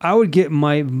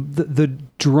the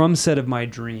drum set of my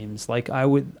dreams. Like I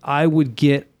would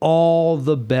get all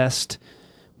the best,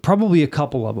 probably a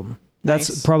couple of them. That's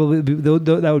Nice. probably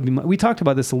that would be. We talked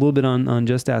about this a little bit on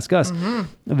Just Ask Us.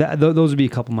 Those would be a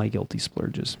couple of my guilty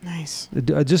splurges. Nice.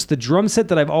 Just the drum set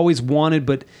that I've always wanted,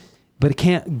 but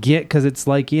can't get because it's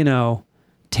like, you know,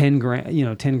 10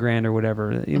 grand or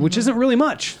whatever, which isn't really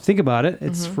much. Think about it.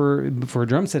 It's for a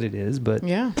drum set it is, but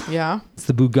Yeah. Yeah. it's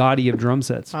the Bugatti of drum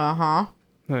sets. Uh-huh.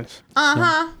 Nice.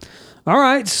 Uh-huh. All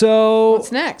right, so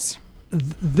What's next?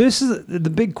 this is the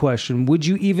big question. Would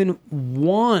you even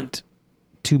want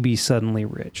to be suddenly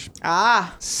rich?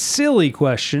 Ah. Silly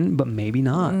question, but maybe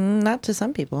not. Not to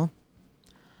some people.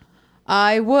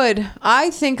 I would. I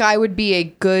think I would be a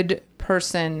good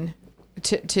person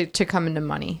to come into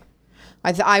money.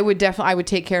 I would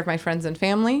take care of my friends and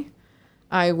family.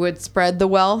 I would spread the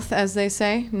wealth, as they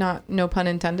say. No pun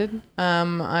intended.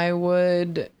 I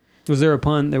would. Was there a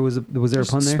pun? Was there a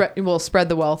pun there? Spread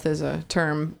the wealth is a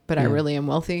term, but I really am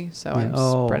wealthy, so I'm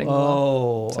spreading the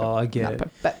wealth. I get it.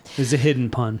 But There's a hidden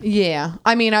pun. yeah,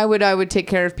 I mean, I would take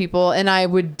care of people, and I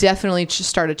would definitely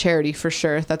start a charity for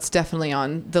sure. That's definitely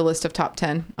on the list of top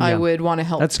 10. I Yeah. would want to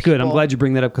help. That's good. I'm people. glad you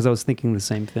bring that up because I was thinking the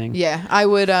same thing. Yeah, I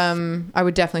would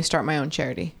definitely start my own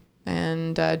charity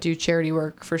and do charity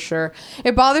work for sure.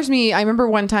 It bothers me. I remember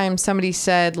one time somebody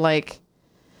said, like,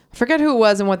 I forget who it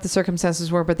was and what the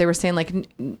circumstances were, but they were saying like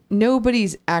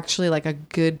nobody's actually like a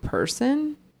good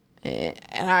person. And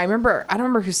I don't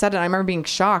remember who said it. I remember being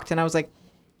shocked, and I was like,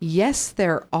 yes,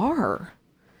 there are.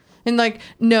 And like,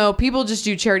 no, people just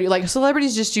do charity. Like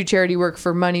celebrities just do charity work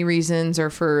for money reasons or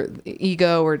for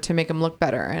ego or to make them look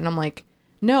better. And I'm like,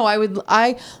 no,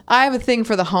 I have a thing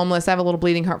for the homeless. I have a little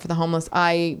bleeding heart for the homeless.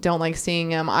 I don't like seeing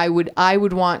them. I would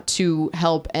want to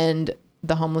help end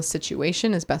the homeless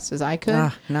situation as best as I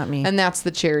could. Not me. And that's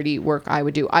the charity work I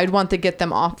would do. I'd want to get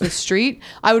them off the street.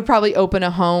 I would probably open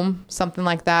a home, something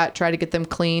like that, try to get them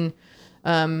clean.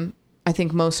 I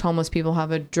think most homeless people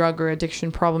have a drug or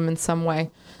addiction problem in some way.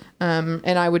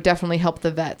 And I would definitely help the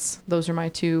vets. Those are my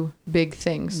two big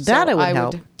things. That so I would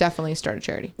help. Definitely start a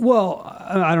charity. Well,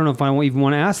 I don't know if I even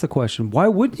want to ask the question. Why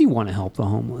would you want to help the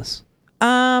homeless?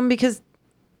 Because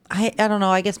I don't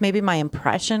know. I guess maybe my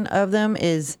impression of them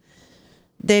is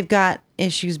they've got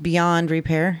issues beyond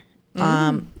repair.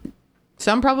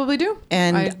 Some probably do.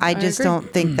 And I just agree.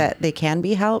 don't think that they can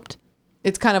be helped.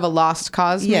 It's kind of a lost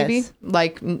cause, Yes. maybe.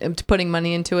 Like putting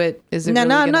money into it is it No, really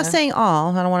no, I'm gonna... not saying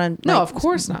all. I don't want to. No, of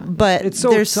course not. But It's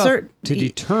so there's tough certain to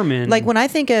determine. Like when I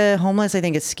think of homeless, I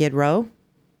think of Skid Row.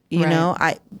 You Right. know,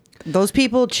 those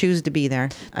people choose to be there.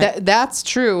 That's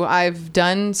true. I've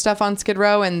done stuff on Skid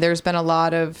Row, and there's been a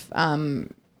lot of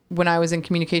when I was in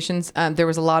communications, there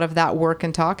was a lot of that work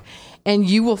and talk, and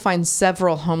you will find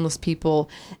several homeless people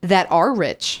that are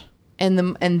rich, and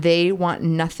they want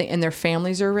nothing, and their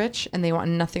families are rich, and they want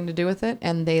nothing to do with it,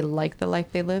 and they like the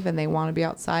life they live, and they want to be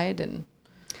outside, and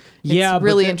it's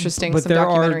really interesting. Some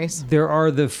documentaries. There are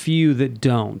the few that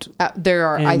don't. There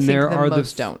are. And I think there the are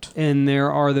most don't. And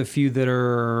there are the few that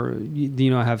are,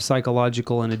 have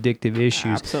psychological and addictive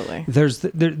issues. Absolutely.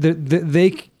 They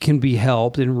can be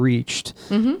helped and reached.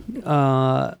 Mm-hmm.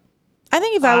 I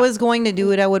think if I was going to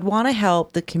do it, I would want to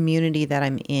help the community that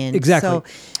I'm in. Exactly. So,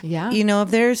 Yeah.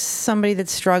 if there's somebody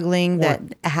that's struggling that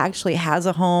actually has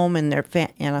a home and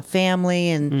and a family,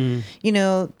 and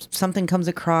something comes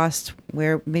across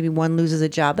where maybe one loses a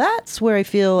job, that's where I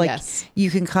feel like you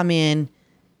can come in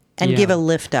and give a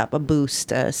lift up, a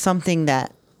boost, something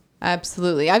that.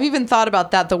 Absolutely. I've even thought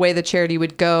about that. The way the charity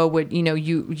would go would,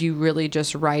 you really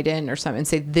just write in or something and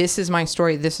say, this is my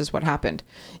story. This is what happened.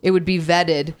 It would be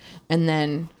vetted, and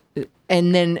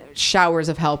then showers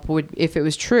of help would, if it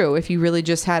was true, if you really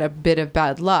just had a bit of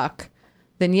bad luck,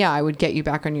 then I would get you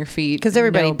back on your feet. Because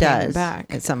everybody No payment does back.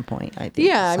 at some point, I think.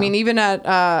 Yeah, so. I mean, even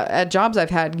at jobs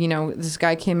I've had, this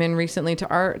guy came in recently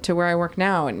to where I work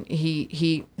now, and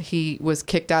he was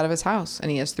kicked out of his house,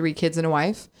 and he has 3 kids and a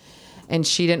wife. And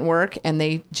she didn't work, and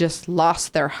they just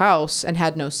lost their house and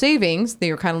had no savings. They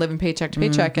were kind of living paycheck to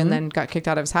paycheck, and then got kicked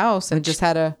out of his house and just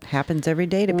had a. Happens every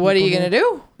day to people. What are you going to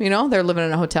do? They're living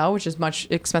in a hotel, which is much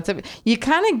expensive. You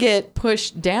kind of get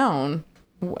pushed down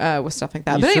with stuff like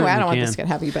that. You But anyway, I don't certainly want this to get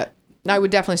heavy, but I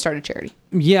would definitely start a charity.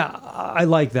 Yeah, I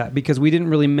like that because we didn't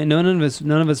really. None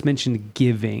of us mentioned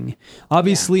giving.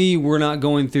 Obviously, we're not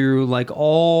going through like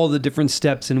all the different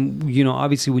steps, and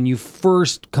obviously, when you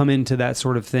first come into that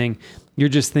sort of thing, you're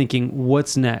just thinking,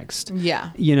 what's next?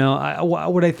 Yeah.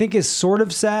 What I think is sort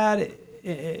of sad,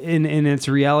 in its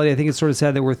reality, I think it's sort of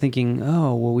sad that we're thinking,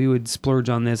 oh, well, we would splurge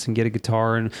on this and get a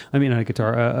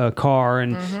car,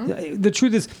 and the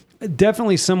truth is,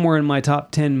 definitely somewhere in my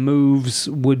top 10 moves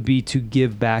would be to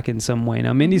give back in some way.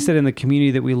 Now, Mindy said in the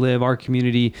community that we live, our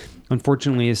community,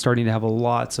 unfortunately, is starting to have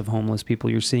lots of homeless people.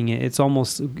 You're seeing it. It's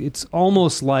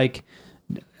almost like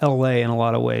LA in a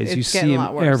lot of ways. It's you see getting a them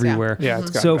lot worse, everywhere. Yeah,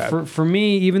 it's gotten so bad. for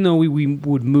me, even though we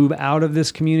would move out of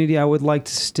this community, I would like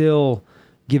to still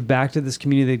give back to this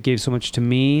community that gave so much to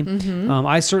me.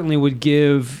 I certainly would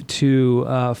give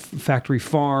to factory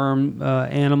farm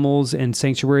animals and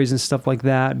sanctuaries and stuff like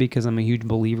that because I'm a huge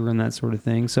believer in that sort of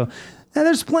thing. So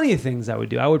there's plenty of things I would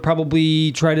do. I would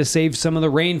probably try to save some of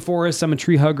the rainforests. I'm a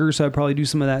tree hugger, so I'd probably do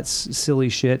some of that silly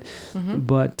shit.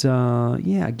 But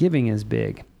giving is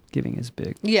big. Giving is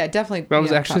big. Yeah, definitely. That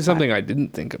was actually top something 5. I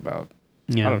didn't think about.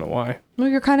 Yeah. I don't know why. Well,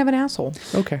 you're kind of an asshole.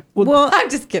 Okay. Well, I'm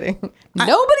just kidding.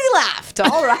 Nobody laughed.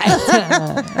 All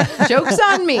right. Joke's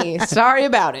on me. Sorry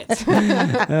about it.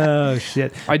 Oh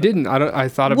shit. I didn't. I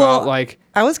thought Well, about like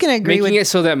I was going to agree making with it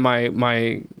so that my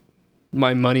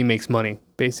money makes money,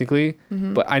 basically.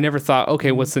 But I never thought,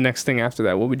 okay, what's the next thing after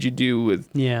that? What would you do with?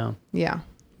 Yeah. Yeah.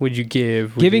 Would you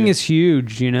give? Giving is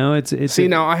huge. It's See,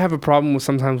 now I have a problem with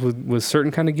sometimes with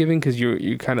certain kind of giving because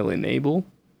you kind of enable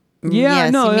Yeah,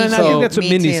 Yes, no, me and I too. think that's what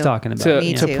Me Mindy's too. talking about. to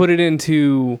Me to too. put it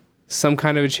into some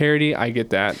kind of a charity. I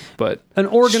get that, but An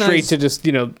organized- straight to just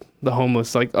the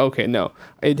homeless. Like, okay, no,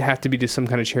 it'd have to be to some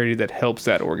kind of charity that helps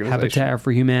that organization. Habitat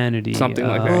for Humanity, Something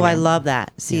like that. Oh, I love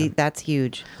that. See, that's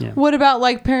huge. What about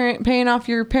like paying off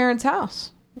your parents'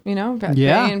 house?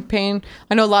 Yeah. Paying.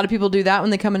 I know a lot of people do that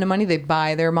when they come into money. They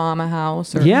buy their mom a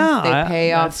house, or they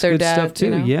pay off that's their good dad stuff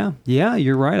too. Yeah,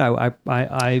 you're right. I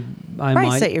Probably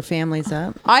might set your families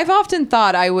up. I've often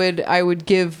thought I would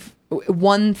give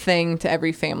one thing to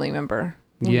every family member.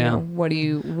 Yeah. What do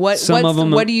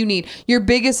you need? Your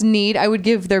biggest need. I would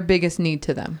give their biggest need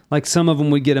to them. like some of them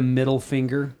would get a middle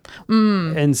finger,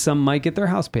 and some might get their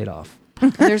house paid off.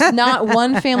 There's not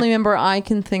one family member I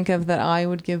can think of that I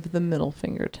would give the middle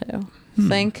finger to.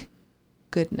 Thank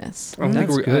goodness. I don't think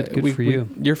That's we're- good. Good for you.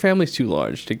 Your family's too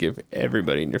large to give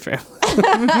everybody in your family.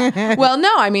 Well,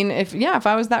 no, I mean, if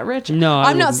I was that rich, No, I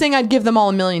I'm not wouldn't. saying I'd give them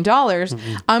all $1 million.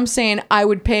 I'm saying I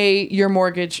would pay your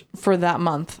mortgage for that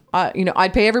month.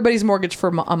 I'd pay everybody's mortgage for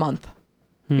a month,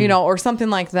 or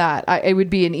something like that. It would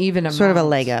be an even amount. Sort of a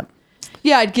leg up.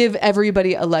 Yeah, I'd give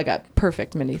everybody a leg up.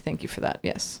 Perfect, Mindy. Thank you for that.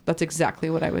 Yes, that's exactly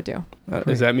what I would do.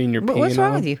 Does that mean you're peeing What's wrong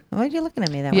on with them? you? Why are you looking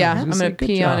at me that Yeah, way? I'm gonna gonna say, good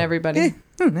pee on job. everybody.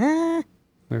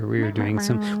 Where we were doing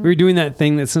that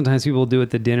thing that sometimes people do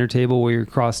at the dinner table where you're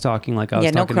cross talking, like I was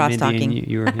Yeah, no talking to Mindy cross-talking. and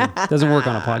you were. Yeah, doesn't work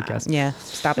on a podcast. Yeah,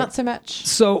 stop Not it. so much.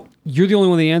 So you're the only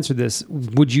one that answered this.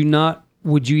 Would you not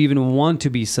would you even want to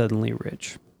be suddenly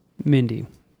rich? Mindy?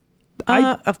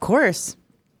 Of course.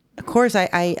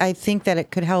 I think that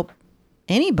it could help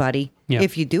anybody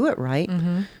if you do it right.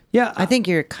 Mm-hmm. Yeah. I think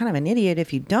you're kind of an idiot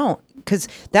if you don't, because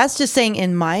that's just saying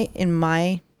in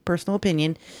my personal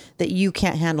opinion that you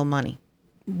can't handle money.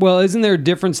 Well, isn't there a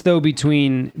difference though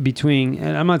between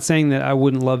and I'm not saying that I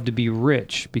wouldn't love to be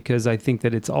rich, because I think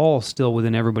that it's all still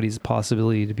within everybody's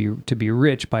possibility to be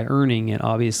rich by earning it,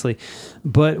 obviously.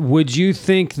 But would you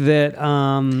think that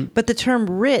But the term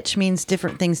rich means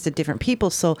different things to different people,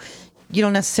 so you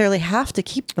don't necessarily have to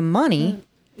keep the money.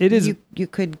 It is you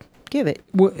could give it.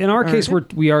 well, in our case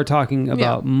we are talking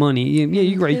about money. Yeah,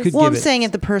 you're right. You could Well, give I'm it. saying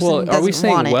if the person Well, doesn't are we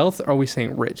saying want it. wealth or are we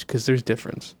saying rich? Because there's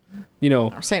difference. You know,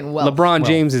 We're saying wealth. LeBron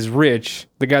James is rich.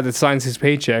 The guy that signs his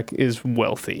paycheck is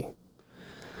wealthy.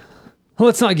 Well,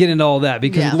 let's not get into all that,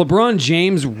 because Yeah. LeBron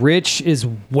James rich is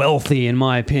wealthy in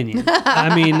my opinion.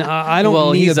 I mean, I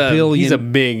don't need he's a billion. He's a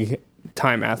big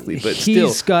time athlete, but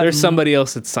He's still, got there's somebody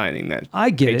else that's signing that. I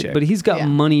get paycheck. it, but he's got Yeah.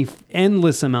 money,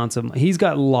 endless amounts of money. He's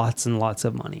got lots and lots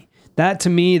of money. That to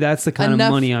me, that's the kind Enough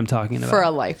of money I'm talking about. for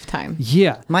a lifetime.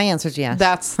 Yeah. My answer is yes.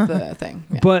 That's the thing.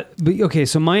 Yeah. But okay,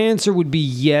 so my answer would be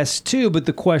yes too, but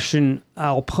the question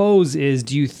I'll pose is,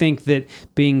 do you think that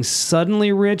being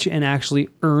suddenly rich and actually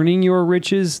earning your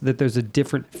riches, that there's a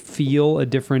different feel, a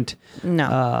different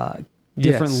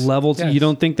different Yes. level to, Yes. you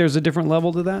don't think there's a different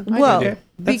level to that? well, do.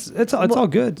 It's all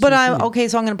good. But It's your opinion. okay,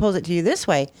 so I'm going to pose it to you this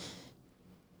way.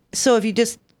 So if you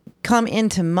just come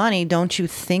into money, don't you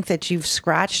think that you've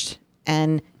scratched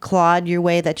and clawed your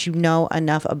way, that you know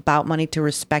enough about money to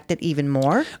respect it even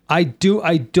more? I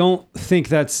don't think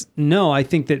that's, no, I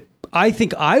think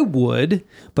I would,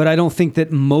 but I don't think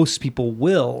that most people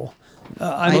will.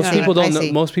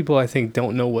 Most people, I think,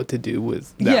 don't know what to do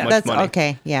with that Yeah, much That's money.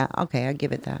 okay. Yeah. Okay. I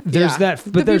give it that. There's Yeah. that,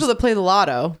 The but there's people that play the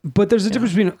lotto. But there's a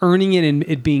difference between earning it and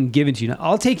it being given to you. Now,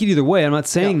 I'll take it either way. I'm not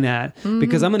saying that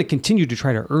because I'm going to continue to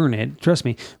try to earn it. Trust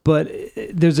me. But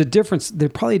there's a difference.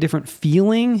 There's probably a different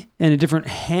feeling and a different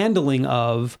handling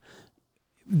of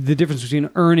the difference between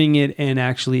earning it and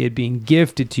actually it being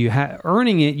gifted to you.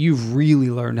 Earning it, you've really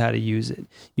learned how to use it.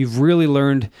 You've really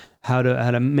learned how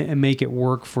to make it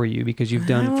work for you because you've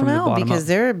done it from the bottom because up.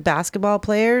 there are basketball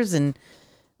players and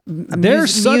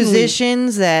musicians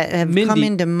musicians that have come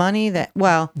into money that,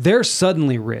 well, they're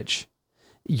suddenly rich.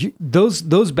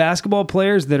 Those basketball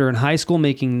players that are in high school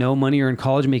making no money or in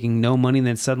college making no money and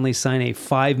then suddenly sign a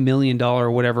 $5 million or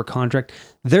whatever contract,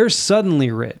 they're suddenly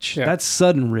rich. Yeah. That's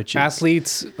sudden riches.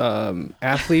 Athletes,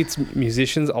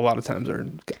 musicians, a lot of times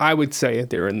I would say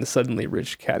they're in the suddenly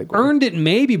rich category. Earned it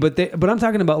maybe, but I'm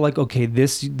talking about like, okay,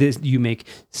 this you make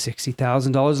 $60,000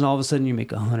 and all of a sudden you make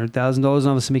 $100,000 and all of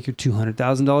a sudden you make your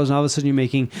 $200,000 and all of a sudden you're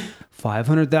making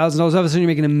 $500,000, all of a sudden you're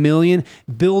making $1 million.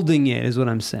 Building it is what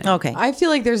I'm saying. okay. I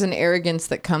feel like there's an arrogance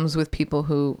that comes with people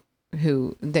who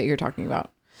that you're talking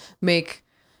about make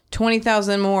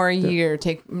 20,000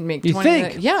 make You 20.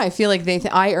 think? Yeah, I feel like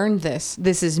I earned this.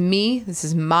 This is me. This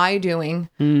is my doing.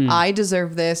 I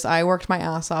deserve this. I worked my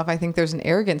ass off. I think there's an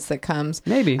arrogance that comes.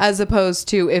 Maybe. As opposed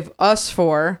to if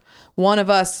one of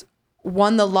us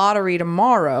won the lottery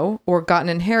tomorrow or got an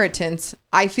inheritance,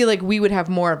 I feel like we would have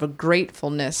more of a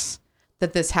gratefulness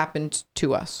that this happened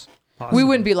to us. We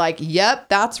wouldn't be like, yep,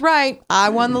 that's right. I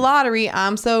won the lottery.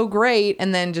 I'm so great.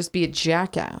 And then just be a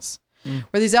jackass.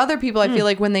 Where these other people, I feel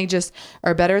like when they just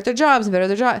are better at their jobs and better at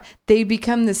their job, they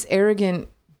become this arrogant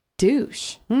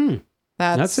douche.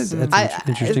 That's an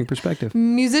interesting perspective.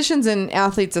 Musicians and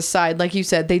athletes aside, like you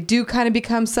said, they do kind of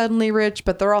become suddenly rich,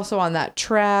 but they're also on that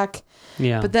track.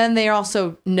 Yeah. But then they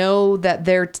also know that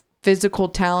their physical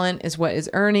talent is what is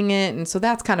earning it. And so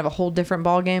that's kind of a whole different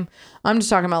ballgame. I'm just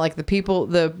talking about like the people,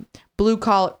 the blue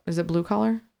collar. Is it blue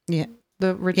collar? Yeah.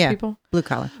 The rich Yeah. people? Blue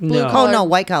collar. No. Oh, no,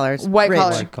 white collars. White Rich.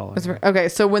 collar. White collar, That's yeah. right. Okay,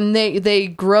 so when they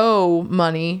grow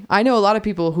money, I know a lot of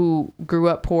people who grew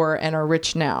up poor and are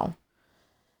rich now.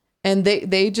 And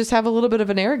they just have a little bit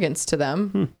of an arrogance to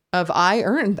them of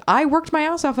I worked my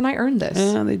ass off and I earned this.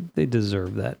 Yeah, they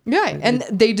deserve that. Yeah, and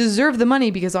they deserve the money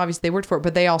because obviously they worked for it,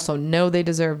 but they also know they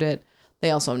deserved it.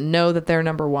 They also know that they're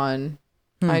number one.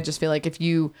 I just feel like if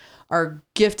you are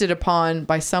gifted upon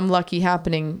by some lucky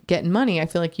happening getting money, I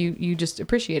feel like you just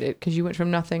appreciate it because you went from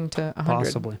nothing to 100.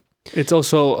 Possibly. It's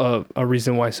also a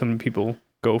reason why some people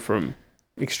go from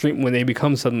extreme, when they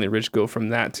become suddenly rich, go from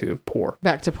that to poor.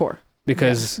 Back to poor.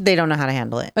 Because They don't know how to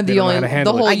handle it. And they don't know how to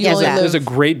handle it. I get that. There's a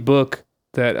great book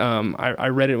that I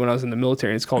read it when I was in the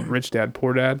military. It's called Rich Dad,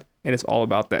 Poor Dad. And it's all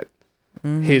about that.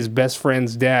 His best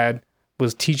friend's dad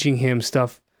was teaching him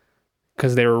stuff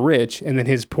because they were rich. And then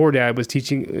his poor dad was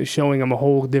showing him a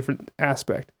whole different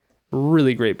aspect.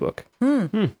 Really great book.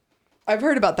 I I've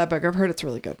heard about that book. I've heard it's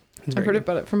really good. I've heard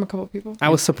about it from a couple of people. I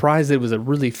was surprised that it was a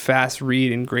really fast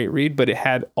read and great read, but it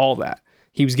had all that.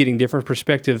 He was getting different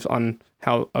perspectives on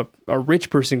how a rich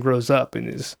person grows up and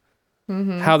is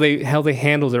how they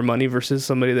handle their money versus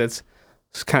somebody that's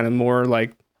kind of more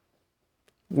like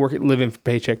living from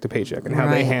paycheck to paycheck and how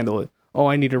they handle it. Oh,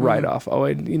 I need a write off.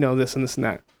 Oh, this and this and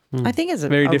that. I think it's a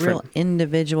real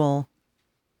individual.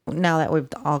 Now that we've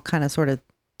all kind of sort of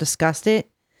discussed it,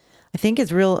 I think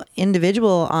it's real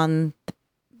individual on the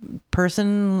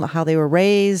person, how they were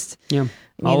raised. Yeah,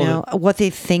 what they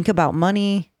think about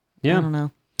money. Yeah, I don't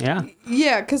know. Yeah,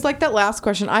 yeah, because like that last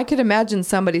question, I could imagine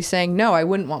somebody saying, "No, I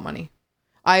wouldn't want money.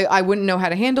 I wouldn't know how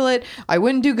to handle it. I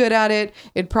wouldn't do good at it.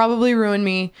 It'd probably ruin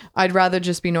me. I'd rather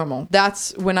just be normal."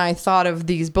 That's when I thought of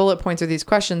these bullet points or these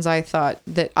questions. I thought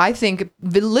that I think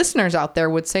the listeners out there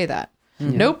would say that.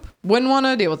 Mm-hmm. Nope, wouldn't want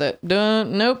to deal with it.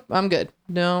 Nope, I'm good.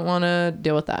 Don't want to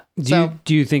deal with that.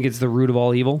 Do you think it's the root of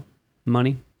all evil?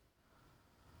 Money?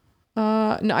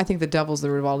 No, I think the devil's the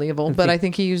root of all evil, but I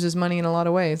think he uses money in a lot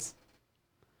of ways.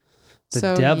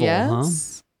 The devil,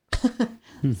 yes. huh?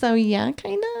 So yeah,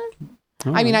 kind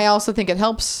of. I mean, I also think it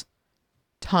helps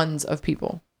tons of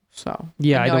people. So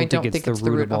yeah, I don't think it's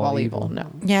the root of all evil. No.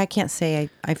 Yeah, I can't say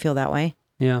I feel that way.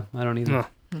 Yeah, I don't either.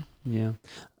 Yeah.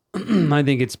 I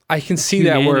think it's I can see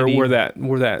humanity. that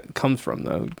where that comes from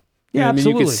though. Yeah, I mean,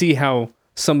 absolutely. you can see how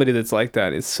somebody that's like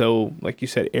that is so, like you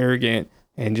said, arrogant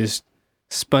and just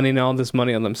spending all this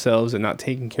money on themselves and not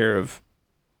taking care of,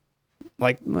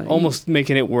 like almost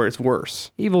making it where it's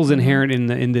worse. Evil's inherent in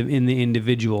the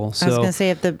individual. So I was gonna say,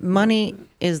 if the money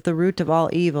is the root of all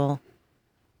evil,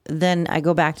 then I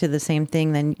go back to the same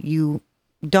thing. Then you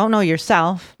don't know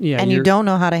yourself, and you don't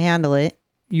know how to handle it.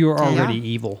 You're already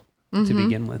evil to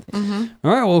begin with. All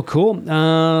right, well, cool.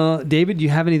 David, do you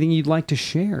have anything you'd like to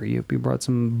share? You brought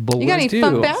some bullets. You got any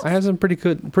fun facts? I have some pretty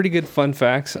good fun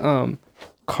facts.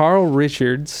 Carl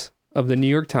Richards of the New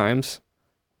York Times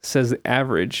says the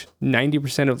average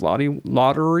 90% of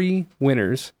lottery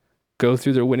winners go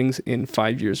through their winnings in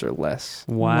 5 years or less.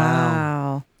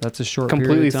 Wow. That's a short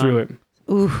completely period of through time.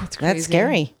 it. Ooh, that's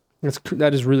scary.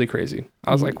 That is really crazy.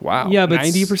 I was like, wow. Yeah, but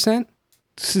 90%?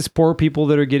 This is poor people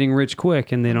that are getting rich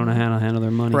quick and they don't know how to handle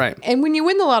their money. Right. And when you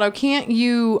win the lotto, can't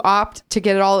you opt to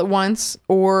get it all at once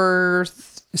or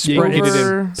spread it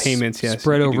in payments? Yes,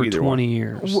 spread over 20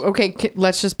 years. Okay,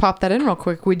 let's just pop that in real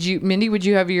quick. Mindy, would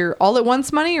you have your all at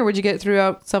once money or would you get it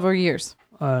throughout several years?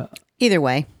 Either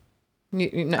way.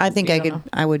 I think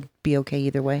I would be okay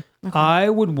either way. Okay. I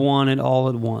would want it all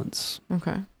at once.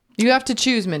 Okay. You have to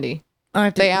choose, Mindy.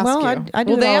 They ask you. I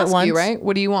do it all at once. You, right?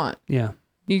 What do you want? Yeah.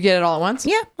 You get it all at once?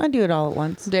 Yeah, I do it all at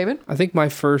once. David? I think my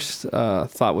first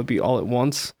thought would be all at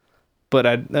once,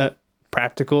 but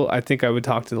practical, I think I would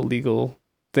talk to the legal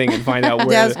thing and find out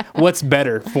what's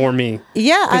better for me.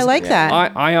 Yeah, I like that.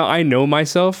 I know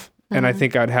myself, and I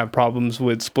think I'd have problems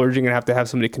with splurging and have to have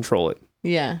somebody control it.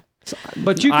 Yeah. So,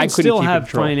 but you can still have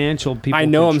financial people. I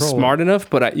know I'm smart enough,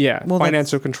 but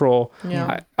financial control.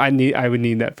 Yeah. I would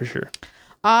need that for sure.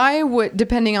 I would,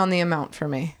 depending on the amount for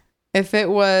me. If it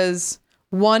was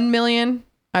 1 million,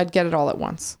 I'd get it all at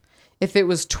once. If it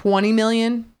was 20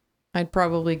 million, I'd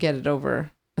probably get it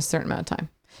over a certain amount of time.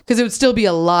 Because it would still be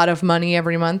a lot of money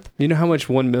every month. You know how much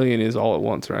 1 million is all at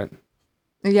once, right?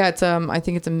 Yeah, it's I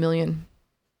think it's $1 million.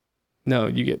 No,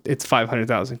 it's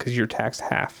 500,000 because you're taxed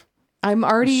half. I'm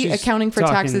already accounting for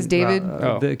taxes, David.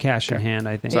 The cash in hand,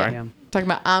 I think. Sorry. Yeah. Talking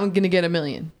about I'm gonna get $1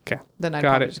 million. Okay, then I'd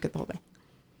probably just get the whole thing.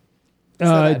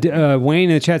 Wayne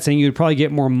in the chat saying you'd probably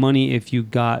get more money if you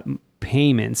got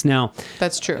payments. Now,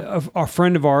 that's true. A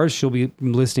friend of ours, she'll be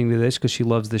listening to this because she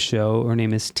loves the show. Her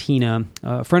name is Tina.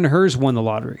 A friend of hers won the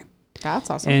lottery. That's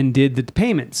awesome. And did the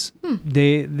payments.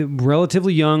 They're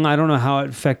relatively young. I don't know how it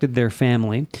affected their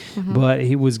family, but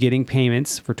he was getting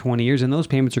payments for 20 years, and those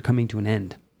payments are coming to an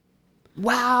end.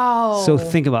 Wow. So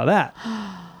think about that.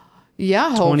 Yeah,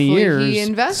 20 hopefully years. He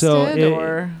invested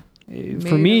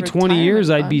for me, 20 years,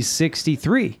 I'd be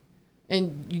 63.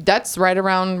 And that's right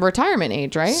around retirement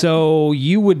age, right? So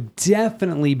you would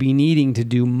definitely be needing to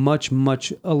do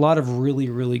a lot of really,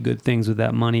 really good things with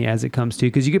that money as it comes to,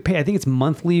 because you get paid. I think it's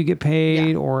monthly you get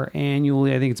paid or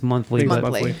annually. I think it's monthly.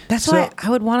 Monthly. That's why I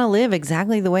would want to live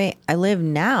exactly the way I live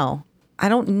now. I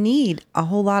don't need a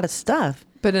whole lot of stuff.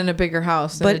 But in a bigger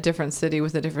house, in a different city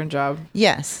with a different job.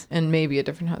 Yes. And maybe a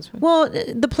different husband. Well,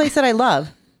 the place that I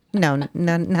love. No,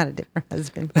 not a different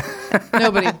husband.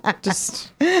 Nobody.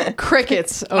 Just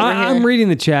crickets over here. I'm reading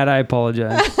the chat. I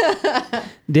apologize.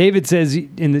 David says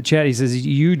in the chat, he says,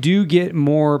 you do get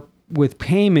more with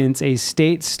payments. A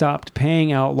state stopped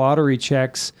paying out lottery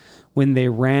checks when they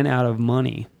ran out of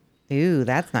money. Ooh,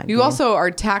 that's not good. You also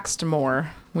are taxed more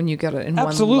when you get it in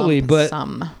Absolutely, one lump but-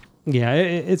 sum. Yeah,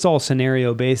 it's all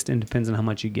scenario based and depends on how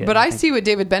much you get. But I think. see what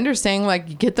David Bender's saying, like,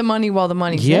 you get the money while the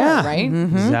money's Yeah, there, right?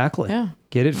 exactly. Yeah.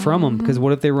 Get it from them, because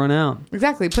what if they run out?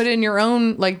 Exactly. Put it in your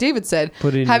own, like David said,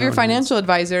 Put it in have your your own financial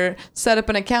advisor set up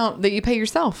an account that you pay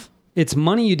yourself. It's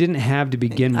money you didn't have to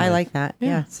begin with. I like that.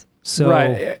 Yes. So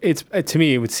Right. It's to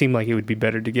me, it would seem like it would be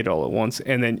better to get all at once,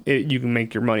 and then you can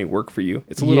make your money work for you.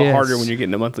 It's a little Yes. harder when you're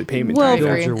getting a monthly payment. Well, I to do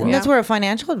that. agree. your and that's where a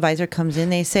financial advisor comes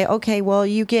in. They say, okay, well,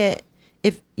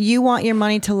 if you want your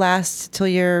money to last till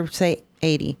you're, say,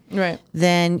 80, Right.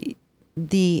 then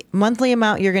the monthly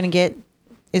amount you're going to get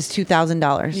is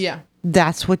 $2,000. Yeah.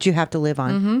 That's what you have to live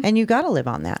on. And you got to live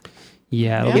on that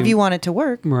yeah, Yeah. it'll if be- you want it to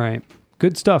work. right.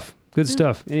 Good stuff. Good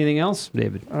stuff. Anything else,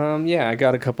 David? Yeah, I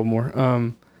got a couple more.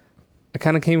 I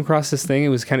kind of came across this thing. It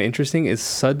was kind of interesting. It's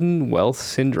sudden wealth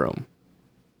syndrome.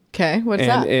 Okay. What's And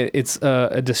that? it's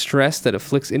a distress that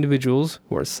afflicts individuals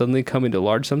who are suddenly coming to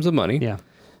large sums of money. Yeah.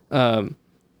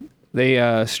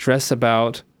 They stress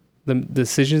about the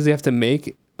decisions they have to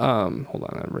make. Hold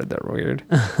on, I read that weird.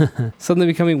 Suddenly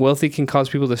becoming wealthy can cause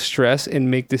people to stress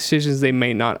and make decisions they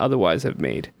may not otherwise have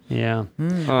made. Yeah.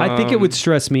 I think it would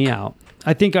stress me out.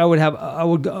 I think I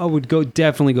would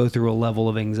definitely go through a level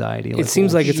of anxiety. It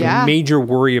seems like it's Yeah. a major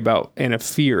worry about and a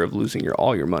fear of losing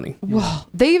all your money. Well,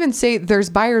 they even say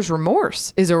there's buyer's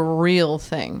remorse is a real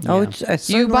thing. Oh, Yeah. it You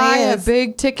certainly buy is. a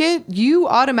big ticket, you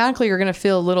automatically are going to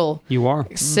feel a little you are.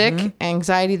 sick,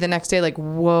 anxiety the next day. Like,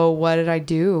 whoa, what did I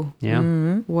do? Yeah.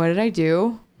 What did I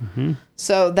do?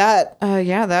 So that,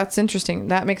 that's interesting.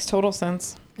 That makes total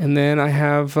sense. And then I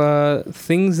have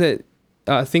things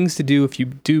to do if you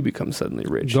do become suddenly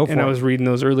rich. Go for and I it. was reading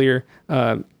those earlier.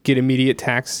 Get immediate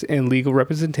tax and legal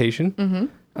representation.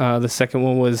 The second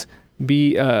one was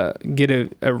get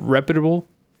a reputable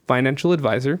financial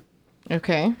advisor.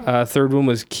 Okay. Third one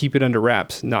was keep it under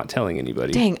wraps, not telling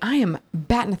anybody. Dang, I am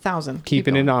batting 1,000. Keep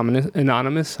it going.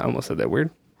 anonymous. I almost said that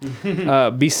weird.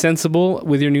 Be sensible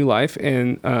with your new life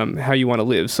and how you want to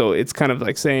live. So it's kind of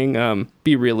like saying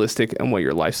be realistic on what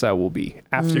your lifestyle will be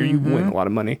after you win a lot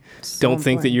of money. Don't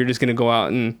think that you're just going to go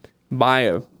out and buy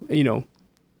a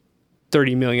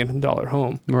 $30 million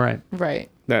home. Right. Right.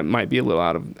 That might be a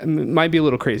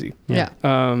little crazy. Yeah.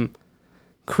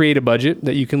 Create a budget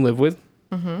that you can live with.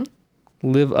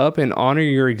 Live up and honor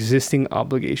your existing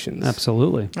obligations.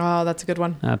 Absolutely. Oh, that's a good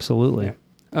one. Absolutely.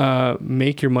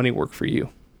 Make your money work for you.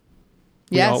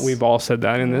 Yes. We've all said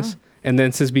that in this. And then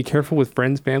it says be careful with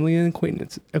friends, family, and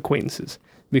acquaintances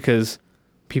because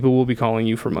people will be calling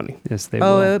you for money. Yes, they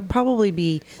Oh, will. it would probably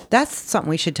be. That's something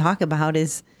we should talk about.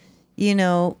 Is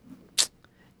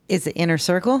is the inner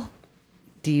circle?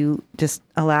 Do you just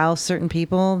allow certain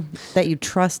people that you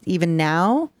trust even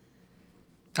now?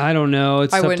 I don't know.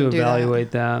 It's I tough to wouldn't do that.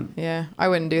 evaluate that. Yeah, I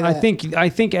wouldn't do I that.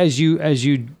 think as you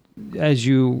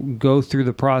go through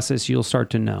the process, you'll start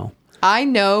to know. I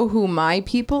know who my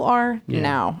people are Yeah.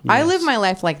 now. I Yes. live my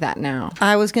life like that now.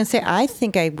 I was going to say, I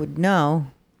think I would know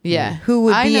Yeah. who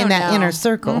would I be know in that now. inner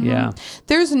circle. Yeah.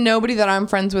 There's nobody that I'm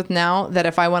friends with now that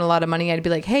if I won a lot of money, I'd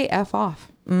be like, hey, F off.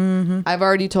 I've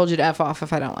already told you to F off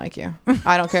if I don't like you.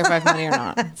 I don't care if I have money or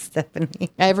not.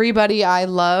 Stephanie. Everybody I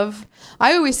love,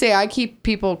 I always say I keep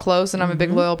people close and I'm a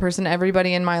big loyal person.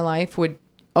 Everybody in my life would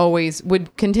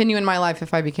continue in my life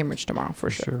if I became rich tomorrow, for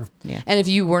sure. Yeah. And if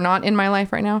you were not in my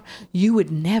life right now, you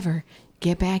would never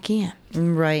get back in.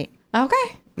 Right.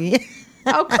 Okay. Yeah.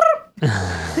 Okay.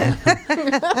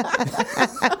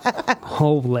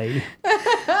 Holy.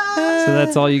 So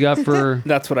that's all you got for.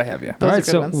 That's what I have, yeah. All are right.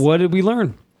 good So ones. what did we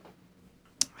learn?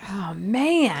 Oh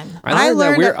man. I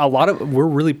learned learned that we're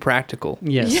really practical.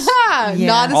 Yes. Yeah, Yeah.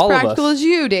 not as All of us. practical as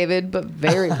you, David, but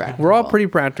very practical. We're all pretty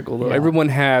practical though. Yeah. Everyone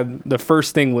had the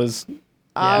first thing was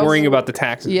worrying about the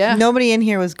taxes. Yeah. Nobody in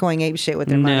here was going ape shit with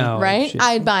their money. No. Right? shit.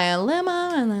 I'd buy a limo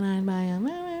and then I'd buy a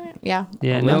yeah.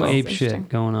 Yeah, A no limo. ape shit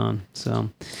going on. So,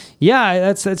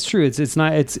 yeah, that's true. It's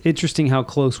not. It's interesting how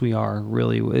close we are,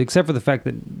 really. Except for the fact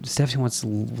that Stephanie wants to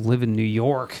live in New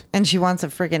York. And she wants a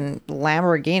freaking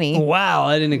Lamborghini. Wow,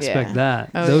 I didn't expect Yeah.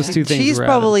 that. Oh, Those yeah. two things. She's were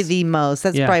probably out of- the most.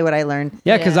 That's Yeah. probably what I learned.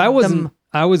 Yeah, because Yeah. I wasn't.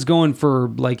 I was going for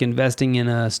like investing in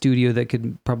a studio that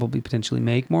could probably potentially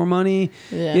make more money.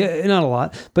 Yeah. Not a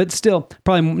lot, but still,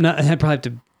 probably not. I'd probably have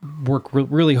to work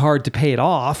really hard to pay it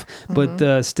off.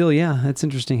 But still, yeah, it's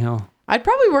interesting how. I'd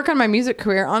probably work on my music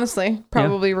career, honestly.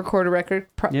 Probably record a record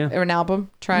or an album.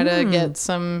 Try to get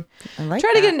some... to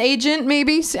get an agent,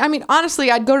 maybe. I mean, honestly,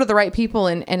 I'd go to the right people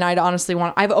and I'd honestly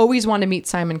I've always wanted to meet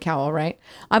Simon Cowell, right?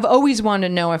 I've always wanted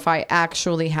to know if I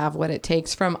actually have what it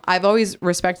takes I've always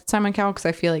respected Simon Cowell because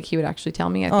I feel like he would actually tell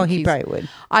me. He probably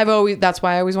would. That's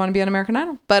why I always want to be on American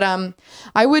Idol. But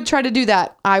I would try to do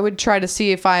that. I would try to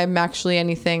see if I'm actually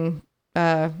anything...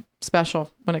 special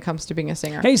when it comes to being a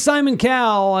singer. Hey, Simon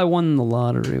Cowell, I won the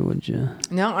lottery, would you?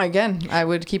 No, again, I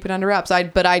would keep it under wraps.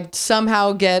 But I'd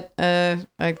somehow get a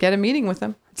meeting with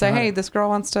him. Say, hey, this girl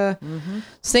wants to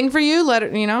sing for you. Let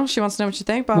her, she wants to know what you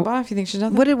think. Blah blah. If you think she's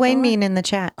done. What did Wayne mean in the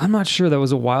chat? I'm not sure. That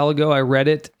was a while ago. I read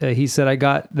it. He said, I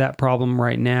got that problem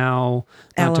right now.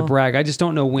 Not to brag. I just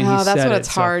don't know when he said it. That's what it's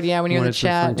hard. Yeah, when you're in the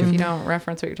chat, if you don't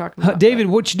reference what you're talking about. David,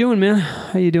 what you doing, man?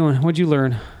 How you doing? What'd you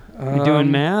learn? You doing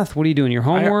math? What are you doing? Your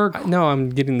homework? No, I'm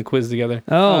getting the quiz together.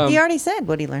 Oh. He already said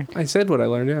what he learned. I said what I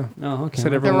learned, yeah. Oh, okay. I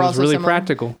said everyone was really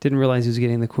practical. Didn't realize he was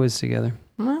getting the quiz together.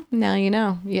 Well, now you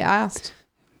know. You asked.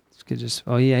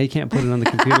 He can't put it on the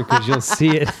computer because you'll see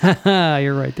it.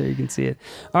 You're right there. You can see it.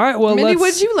 All right, well, Mindy,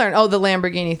 what did you learn? Oh, the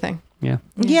Lamborghini thing. Yeah.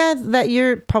 Yeah, that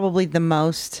you're probably the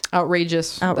most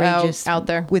outrageous out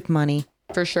there. With money.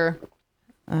 For sure.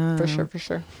 For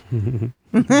sure.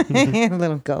 Let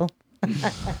him go.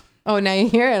 Oh, now you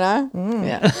hear it, huh?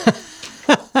 Yeah.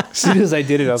 As soon as I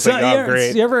did it, I was like, oh,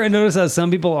 great. You ever notice how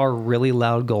some people are really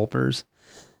loud gulpers?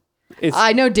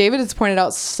 I know David has pointed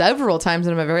out several times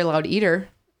that I'm a very loud eater.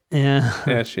 Yeah.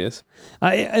 Yeah, she is.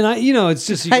 It's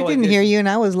just... I didn't hear you, and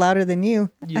I was louder than you.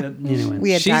 Yeah, anyway.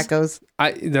 We had tacos.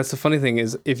 That's the funny thing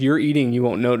is, if you're eating, you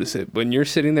won't notice it. When you're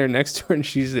sitting there next to her and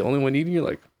she's the only one eating, you're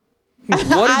like,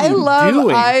 what are you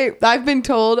doing? I've been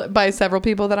told by several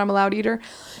people that I'm a loud eater.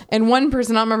 And one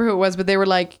person, I don't remember who it was, but they were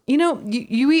like,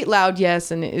 you eat loud,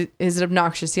 yes. And is it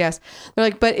obnoxious? Yes. They're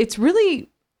like, but it's really,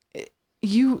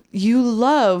 you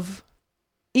love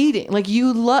eating. Like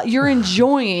you're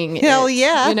enjoying it. Hell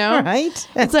yeah. Right?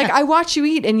 It's like, I watch you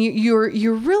eat and you're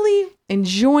really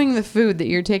enjoying the food that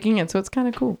you're taking in. So it's kind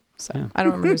of cool. So yeah. I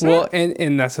don't remember who said Well,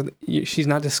 and that's, she's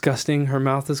not disgusting. Her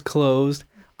mouth is closed.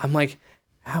 I'm like,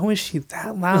 how is she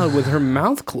that loud with her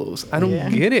mouth closed? I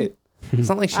don't get it. It's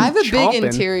not like she's I have a chomping. big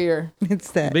interior.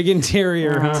 It's that. Big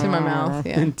interior, huh? To my mouth,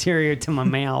 yeah. Interior to my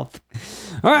mouth.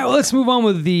 All right, well, let's move on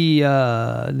with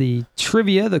the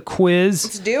trivia, the quiz.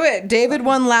 Let's do it. David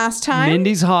won last time.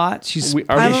 Mindy's hot.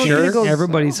 Are we sure?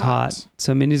 Everybody's hot.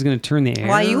 So Mindy's going to turn the air.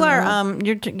 While you are,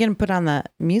 you're going to put on the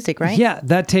music, right? Yeah,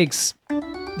 that takes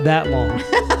that long.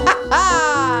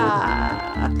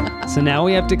 So now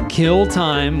we have to kill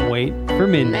time, wait for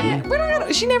Mindy.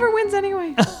 She never wins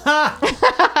anyway.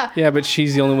 Yeah, but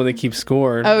she's the only one that keeps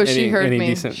score. Oh, she heard me.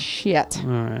 Decent. Shit. All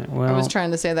right, well. I was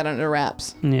trying to say that under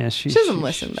wraps. Yeah, she doesn't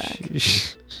listen back.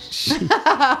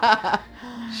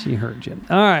 She heard you.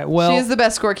 All right, well. She is the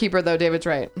best scorekeeper, though. David's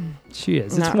right. She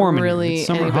is. It's warm in really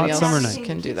here. It's hot summer night.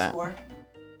 Can do that.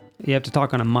 You have to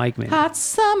talk on a mic, maybe. Hot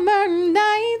summer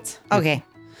night. Okay.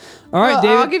 All right,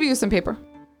 David. I'll give you some paper.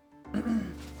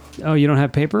 Oh, you don't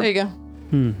have paper? There you go.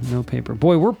 No paper.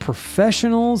 Boy, we're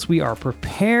professionals. We are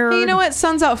prepared. Hey, you know what?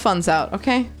 Sun's out, fun's out.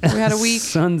 Okay, we had a week.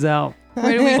 Sun's out. We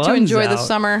had a week to enjoy the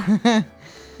summer.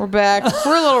 We're back.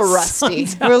 We're a little rusty.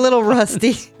 We're a little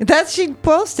rusty. She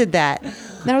posted that.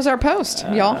 That was our post,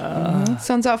 y'all.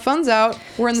 Sun's out, fun's out.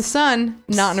 We're in the sun,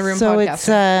 not in a room podcasting.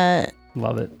 So it's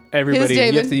Love it. Everybody,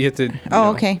 David. you have to.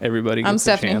 Okay. Everybody gets I'm a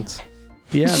Stephanie. chance.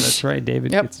 Yeah, that's right,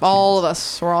 David. Yep, all of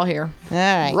us. We're all here. all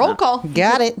right. Roll call.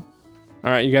 Got it. All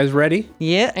right, you guys ready?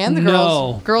 Yeah. And the No.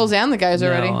 girls. Girls and the guys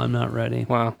are ready. No, I'm not ready.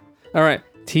 Wow. All right,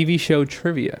 TV show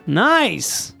trivia.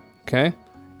 Nice. Okay.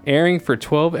 Airing for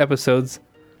 12 episodes.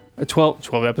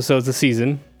 12 episodes a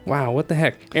season. Wow, what the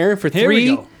heck? Airing for Here we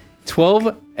 3 go.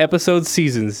 12-episode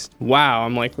seasons. Wow,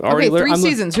 I'm like already Okay, 3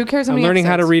 seasons. Who cares how I'm many learning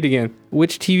how to episodes? read again.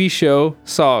 Which TV show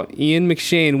saw Ian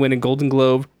McShane win a Golden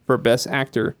Globe for Best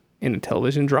Actor in a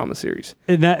television drama series?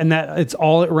 And that it's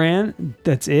all it ran?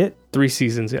 That's it? 3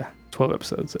 seasons, yeah. 12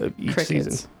 episodes of each Crickets.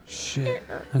 season. Shit.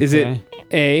 Is it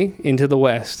A, Into the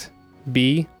West,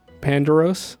 B,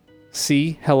 Pandaros,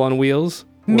 C, Hell on Wheels,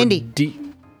 or Mindy. D,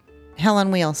 Hell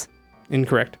on Wheels.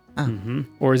 incorrect. Mm-hmm.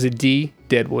 Or is it D,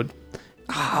 Deadwood?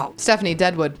 Stephanie,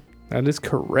 Deadwood. That is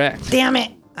correct. Damn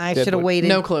it. I should have Deadwood. waited.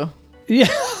 No clue. Yeah.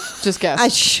 Just guess. I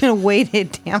should have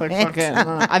waited. Damn Like, it. fuck it. I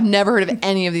don't know. I've never heard of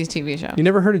any of these TV shows. You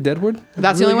never heard of Deadwood?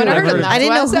 That's the only one I heard of. That's I didn't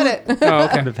why know I said it. Oh,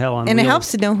 okay. Of Hell on And it Wheels.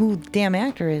 helps to know who the damn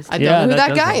actor is. I don't Yeah, know who that that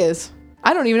does guy help. is.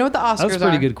 I don't even know what the Oscars That was a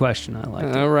pretty are. good question. I liked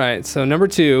it. All right. So number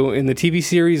 2 in the TV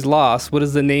series Lost, what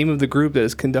is the name of the group that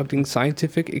is conducting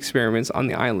scientific experiments on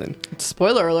the island?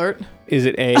 Spoiler alert. Is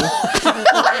it A?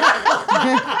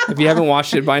 If you haven't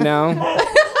watched it by now,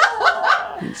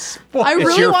 I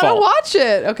really your want to fault. watch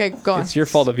it. Okay, go on. it's your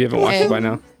fault if you haven't watched it by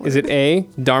now. Is it A,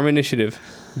 Dharma Initiative,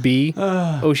 B,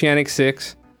 Oceanic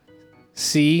 6,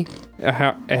 C,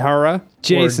 Ahara,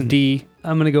 Jason. or D?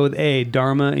 I'm going to go with A,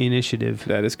 Dharma Initiative.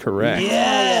 That is correct.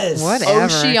 Yes. Whatever.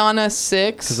 Oceana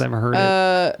 6. 'Cause I haven't heard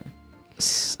it.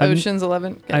 Ocean's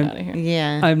 11. Get I'm- out of here.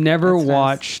 Yeah. I've never That's nice.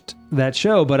 watched that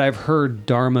show, but I've heard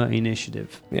Dharma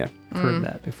Initiative. Yeah. Heard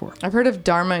that before. I've heard of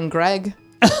Dharma and Greg.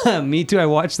 Me too. I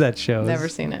watched that show. Never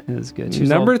seen it. It was good. She was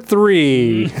Number all-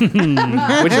 3.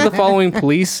 Which of the following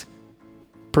police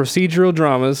procedural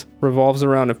dramas revolves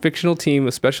around a fictional team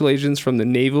of special agents from the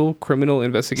Naval Criminal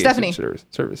Investigation Stephanie.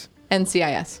 Service?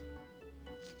 NCIS.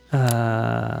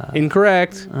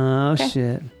 Incorrect. Oh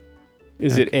shit.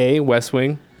 Is it A, West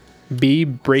Wing, B,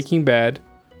 Breaking Bad,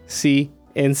 C,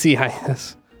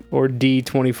 NCIS, or D,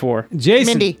 24?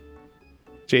 Jason. Mindy.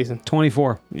 Jason.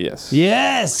 24. Yes.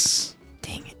 Yes.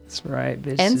 Dang it. That's right.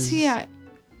 Bitches. NCIS.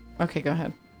 Okay, go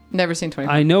ahead. Never seen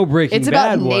 24. I know Breaking It's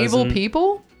about Bad naval wasn't.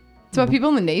 people? It's about people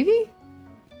in the Navy?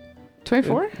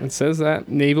 24? It says that.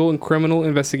 Naval and Criminal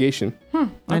Investigation. I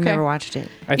Okay. never watched it.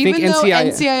 I think Even though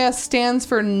NCIS. NCIS stands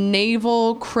for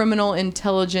Naval Criminal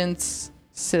Intelligence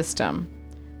System.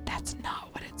 That's not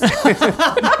what it says.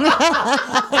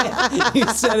 You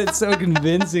said it so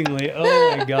convincingly.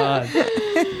 Oh my god.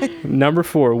 Number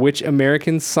 4. Which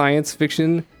American science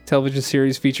fiction television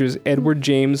series features Edward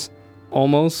James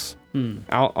Olmos?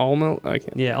 Olmos? I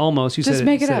can't. Yeah, almost. You Just said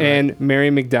make it said up. right. And Mary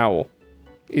McDowell.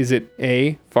 Is it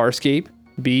A, Farscape,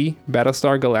 B,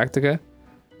 Battlestar Galactica,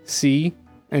 C,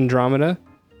 Andromeda,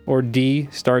 or D,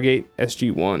 Stargate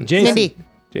SG-1? Jason. Mindy.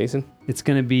 Jason? It's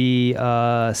gonna be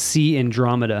C,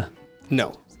 Andromeda.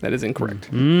 No, that is incorrect.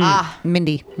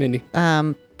 Mindy. Mindy?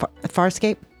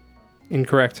 Farscape.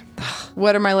 Incorrect.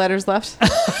 What are my letters left?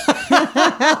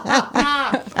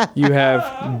 You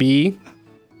have B,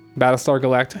 Battlestar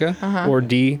Galactica, or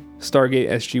D, Stargate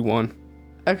SG-1.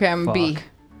 Okay, I'm B. Fuck.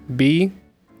 B,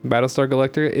 Battlestar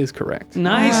Galactica is correct.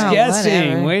 Nice Wow, guessing.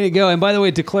 whatever. Way to go. And by the way,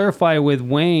 to clarify with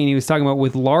Wayne, he was talking about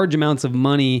with large amounts of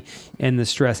money and the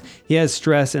stress. He has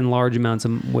stress and large amounts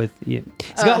of he's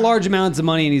got large amounts of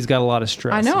money and he's got a lot of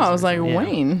stress. I know. I was like, Yeah.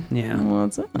 Wayne. Yeah.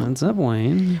 What's up? What's up,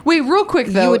 Wayne? Wait, real quick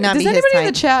though. would not Does be his anybody in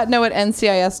the type. chat know what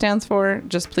NCIS stands for?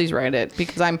 Just please write it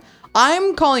because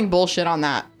I'm calling bullshit on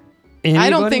that. I don't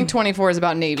Anybody? think 24 is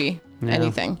about Navy No,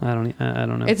 anything. I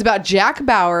don't know. It's about Jack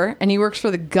Bauer and he works for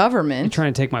the government.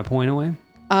 trying to take my point away.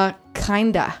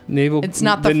 Kinda. Naval. It's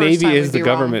not the first Navy time is we'd the be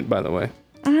wrong. government, by the way.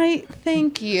 I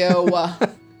thank you.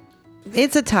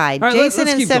 It's a tie. All right, Jason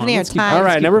let's and keep going. Stephanie are Let's keep tied. going. All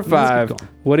right, number let's keep 5. going.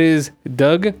 What is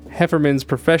Doug Hefferman's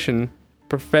profession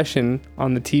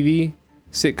on the TV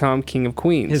sitcom King of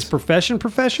Queens? His profession?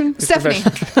 Stephanie.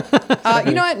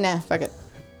 You know what? Nah, fuck it.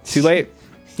 Too late.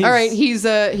 All right, he's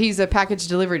a package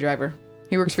delivery driver.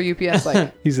 He works for UPS.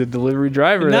 Like, He's a delivery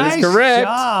driver. Nice that is correct.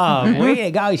 job. Way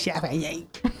to go, Stephanie.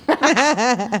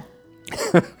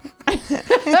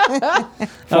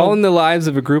 Following the lives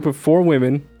of a group of 4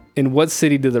 women, in what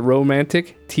city did the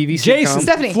romantic TV sitcom... Jason,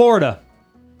 Stephanie. Florida.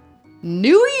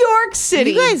 New York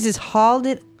City. You guys just hauled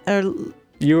it.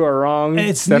 You are wrong.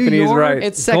 It's Stephanie New is York. right.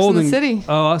 It's Sex in the City.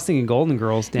 Oh, I was thinking Golden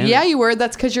Girls. Damn Yeah, it. you were.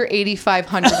 That's because you're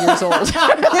 8,500 years old.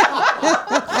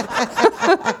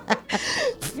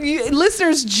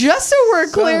 Listeners, just so we're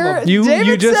clear, You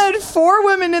David just- said 4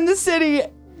 women in the city.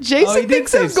 Jason Oh, he did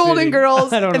thinks say of Golden city.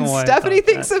 Girls, I don't know and why I Stephanie thought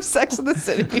thinks that. of Sex in the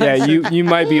City. Yeah, you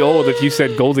might be old if you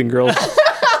said Golden Girls.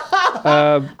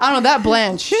 I don't know, that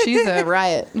Blanche, she's a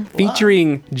riot.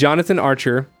 Featuring Jonathan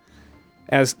Archer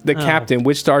as the captain,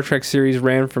 which Star Trek series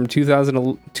ran from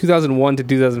 2001 to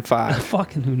 2005?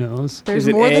 Fucking who knows? There's Is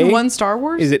it more than A? one Star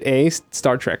Wars? Is it A,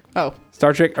 Star Trek? Oh.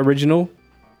 Star Trek Original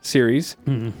Series.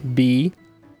 B,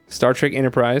 Star Trek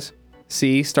Enterprise.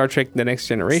 C, Star Trek The Next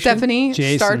Generation. Stephanie,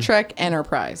 Jason. Star Trek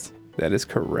Enterprise. That is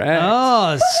correct.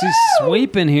 Oh, she's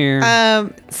sweeping here.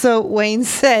 So Wayne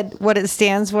said what it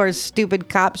stands for is stupid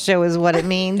cop show is what it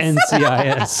means.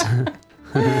 NCIS.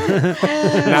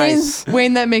 Nice.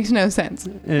 Wayne, that makes no sense.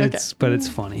 But it's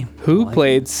funny. Who I like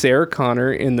played Sarah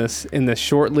Connor in the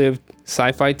short-lived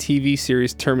sci-fi TV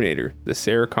series Terminator: The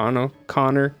Sarah Connor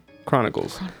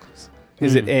Chronicles?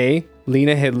 Is it A,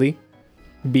 Lena Headey,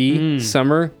 B,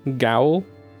 Summer Gowell,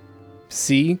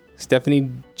 C, Stephanie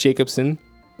Jacobson,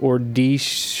 or D,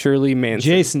 Shirley Manson?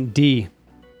 Jason D.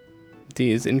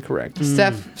 D is incorrect.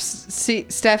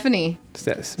 Stephanie.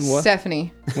 What?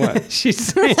 Stephanie. What? She's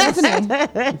saying,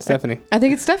 Stephanie. I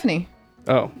think it's Stephanie.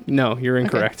 Oh, no, you're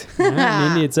incorrect.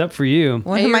 Mindy, it's up for you.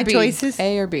 What A are or my B? choices?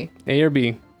 A or B? A or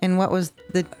B? And what was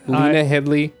the? Lena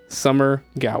Headley, Summer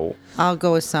Gowell. I'll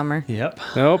go with Summer. Yep.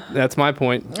 Nope, that's my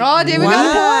point. Oh, David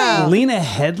got a point. Lena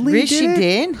Headley. Really, she it?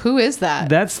 did. Who is that?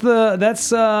 That's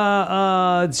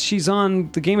she's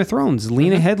on the Game of Thrones.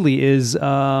 Lena Mm-hmm. Headley is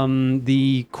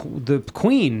the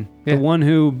queen, Yeah. the one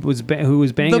who was banging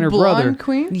the her blonde brother.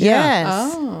 queen? Yes.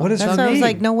 Oh. What is That's her why I name? was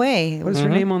like, no way. What is her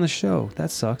name on the show? That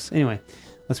sucks. Anyway,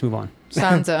 let's move on.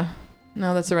 Sansa.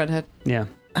 No, that's a redhead. Yeah.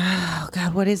 Oh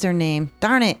God, what is her name?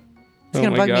 Darn it! It's Oh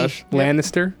gonna my bug gosh. me.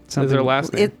 Lannister is Something- her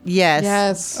last name. Yes.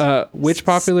 Yes. Which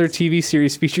popular TV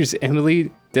series features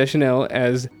Emily Deschanel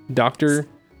as Dr.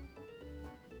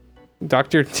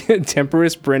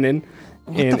 Temperance Brennan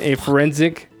and a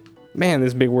forensic, man,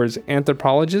 this big words,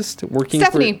 anthropologist working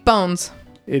Stephanie for... Bones.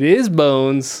 It is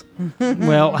Bones.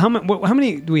 Well, how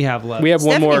many do we have left? We have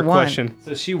one Stephanie more won. question.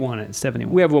 So she won it. Stephanie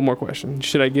won. We have one more question.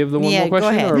 Should I give the one Yeah, more go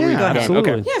question? ahead. Or are we Yeah, done?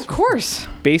 absolutely. Okay. Yeah, of course.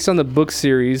 Based on the book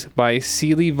series by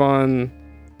Celie von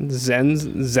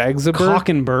Zagzberg,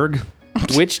 Cockenberg.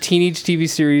 which teenage TV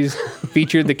series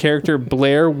featured the character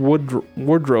Blair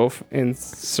Woodruff and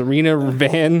Serena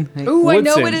Van Ooh, I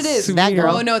know Woodson? what it is. That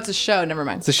girl. Oh, no, it's a show. Never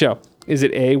mind. It's a show. Is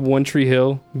it A, One Tree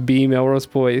Hill, B, Melrose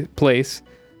Place,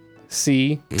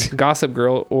 C, Gossip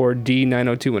Girl, or D,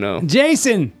 90210?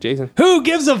 Jason. Jason. Who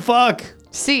gives a fuck?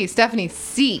 C. Stephanie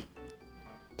C.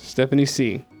 Stephanie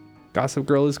C. Gossip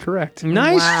Girl is correct.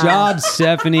 Nice Wow. job,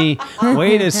 Stephanie.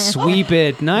 Way to sweep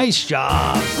it. Nice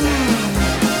job.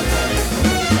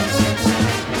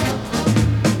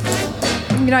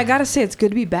 You know, I gotta say, it's good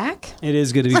to be back. It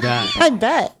is good to be back. I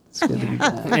bet. It's good to be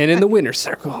back. And in the winner's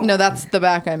circle. No, that's the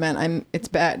back I meant. It's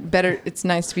better. It's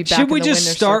nice to be back. Should we in the just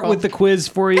winner's start circle. with the quiz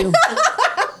for you?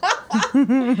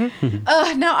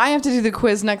 Now I have to do the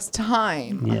quiz next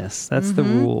time. Yes, that's the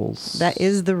rules. That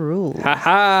is the rule. Ha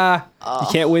ha. You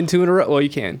can't win two in a row. Well, you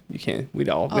can. You can. We'd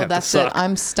all Oh, have that's to it. suck.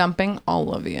 I'm stumping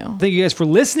all of you. Thank you guys for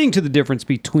listening to The Difference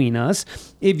Between Us.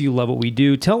 If you love what we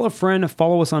do, tell a friend,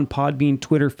 follow us on Podbean,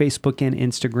 Twitter, Facebook, and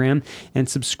Instagram, and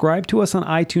subscribe to us on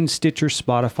iTunes, Stitcher,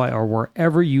 Spotify, or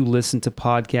wherever you listen to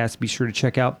podcasts. Be sure to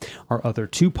check out our other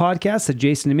two podcasts, the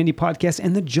Jason and Mindy podcast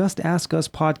and the Just Ask Us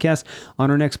podcast.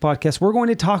 On our next podcast, we're going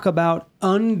to talk about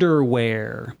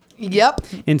underwear. Yep.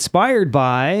 Inspired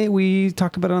by, we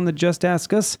talked about it on the Just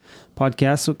Ask Us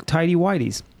podcast, so Tidy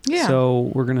Whities. Yeah.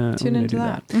 So we're gonna Tune into do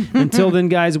that. Until then,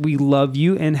 guys, we love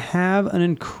you and have an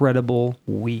incredible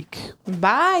week.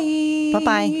 Bye.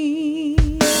 Bye-bye.